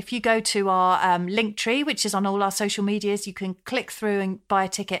Eventbrite. If you go to our link tree, which is on all our social medias, you can click through and buy a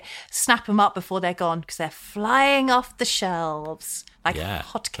ticket, snap them up before they're gone, because they're flying off the shelves like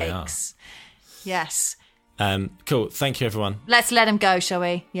hotcakes. Yes. Cool. Thank you, everyone. Let's let them go, shall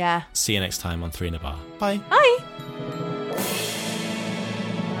we? Yeah. See you next time on 3 in a Bar. Bye. Bye.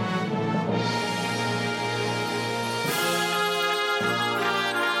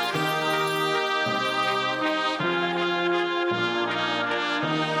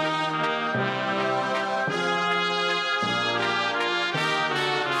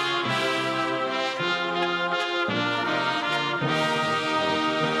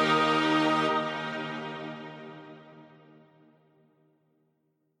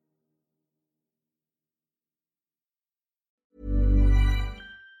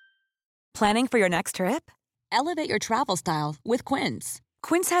 Planning for your next trip? Elevate your travel style with Quince.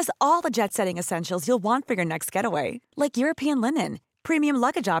 Quince has all the jet-setting essentials you'll want for your next getaway, like European linen, premium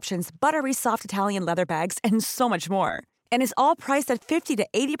luggage options, buttery soft Italian leather bags, and so much more. And is all priced at 50 to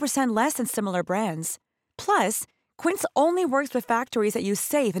 80% less than similar brands. Plus, Quince only works with factories that use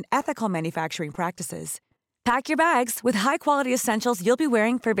safe and ethical manufacturing practices. Pack your bags with high-quality essentials you'll be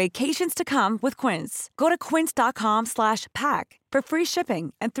wearing for vacations to come with Quince. Go to quince.com/pack for free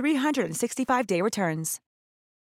shipping and 365-day returns.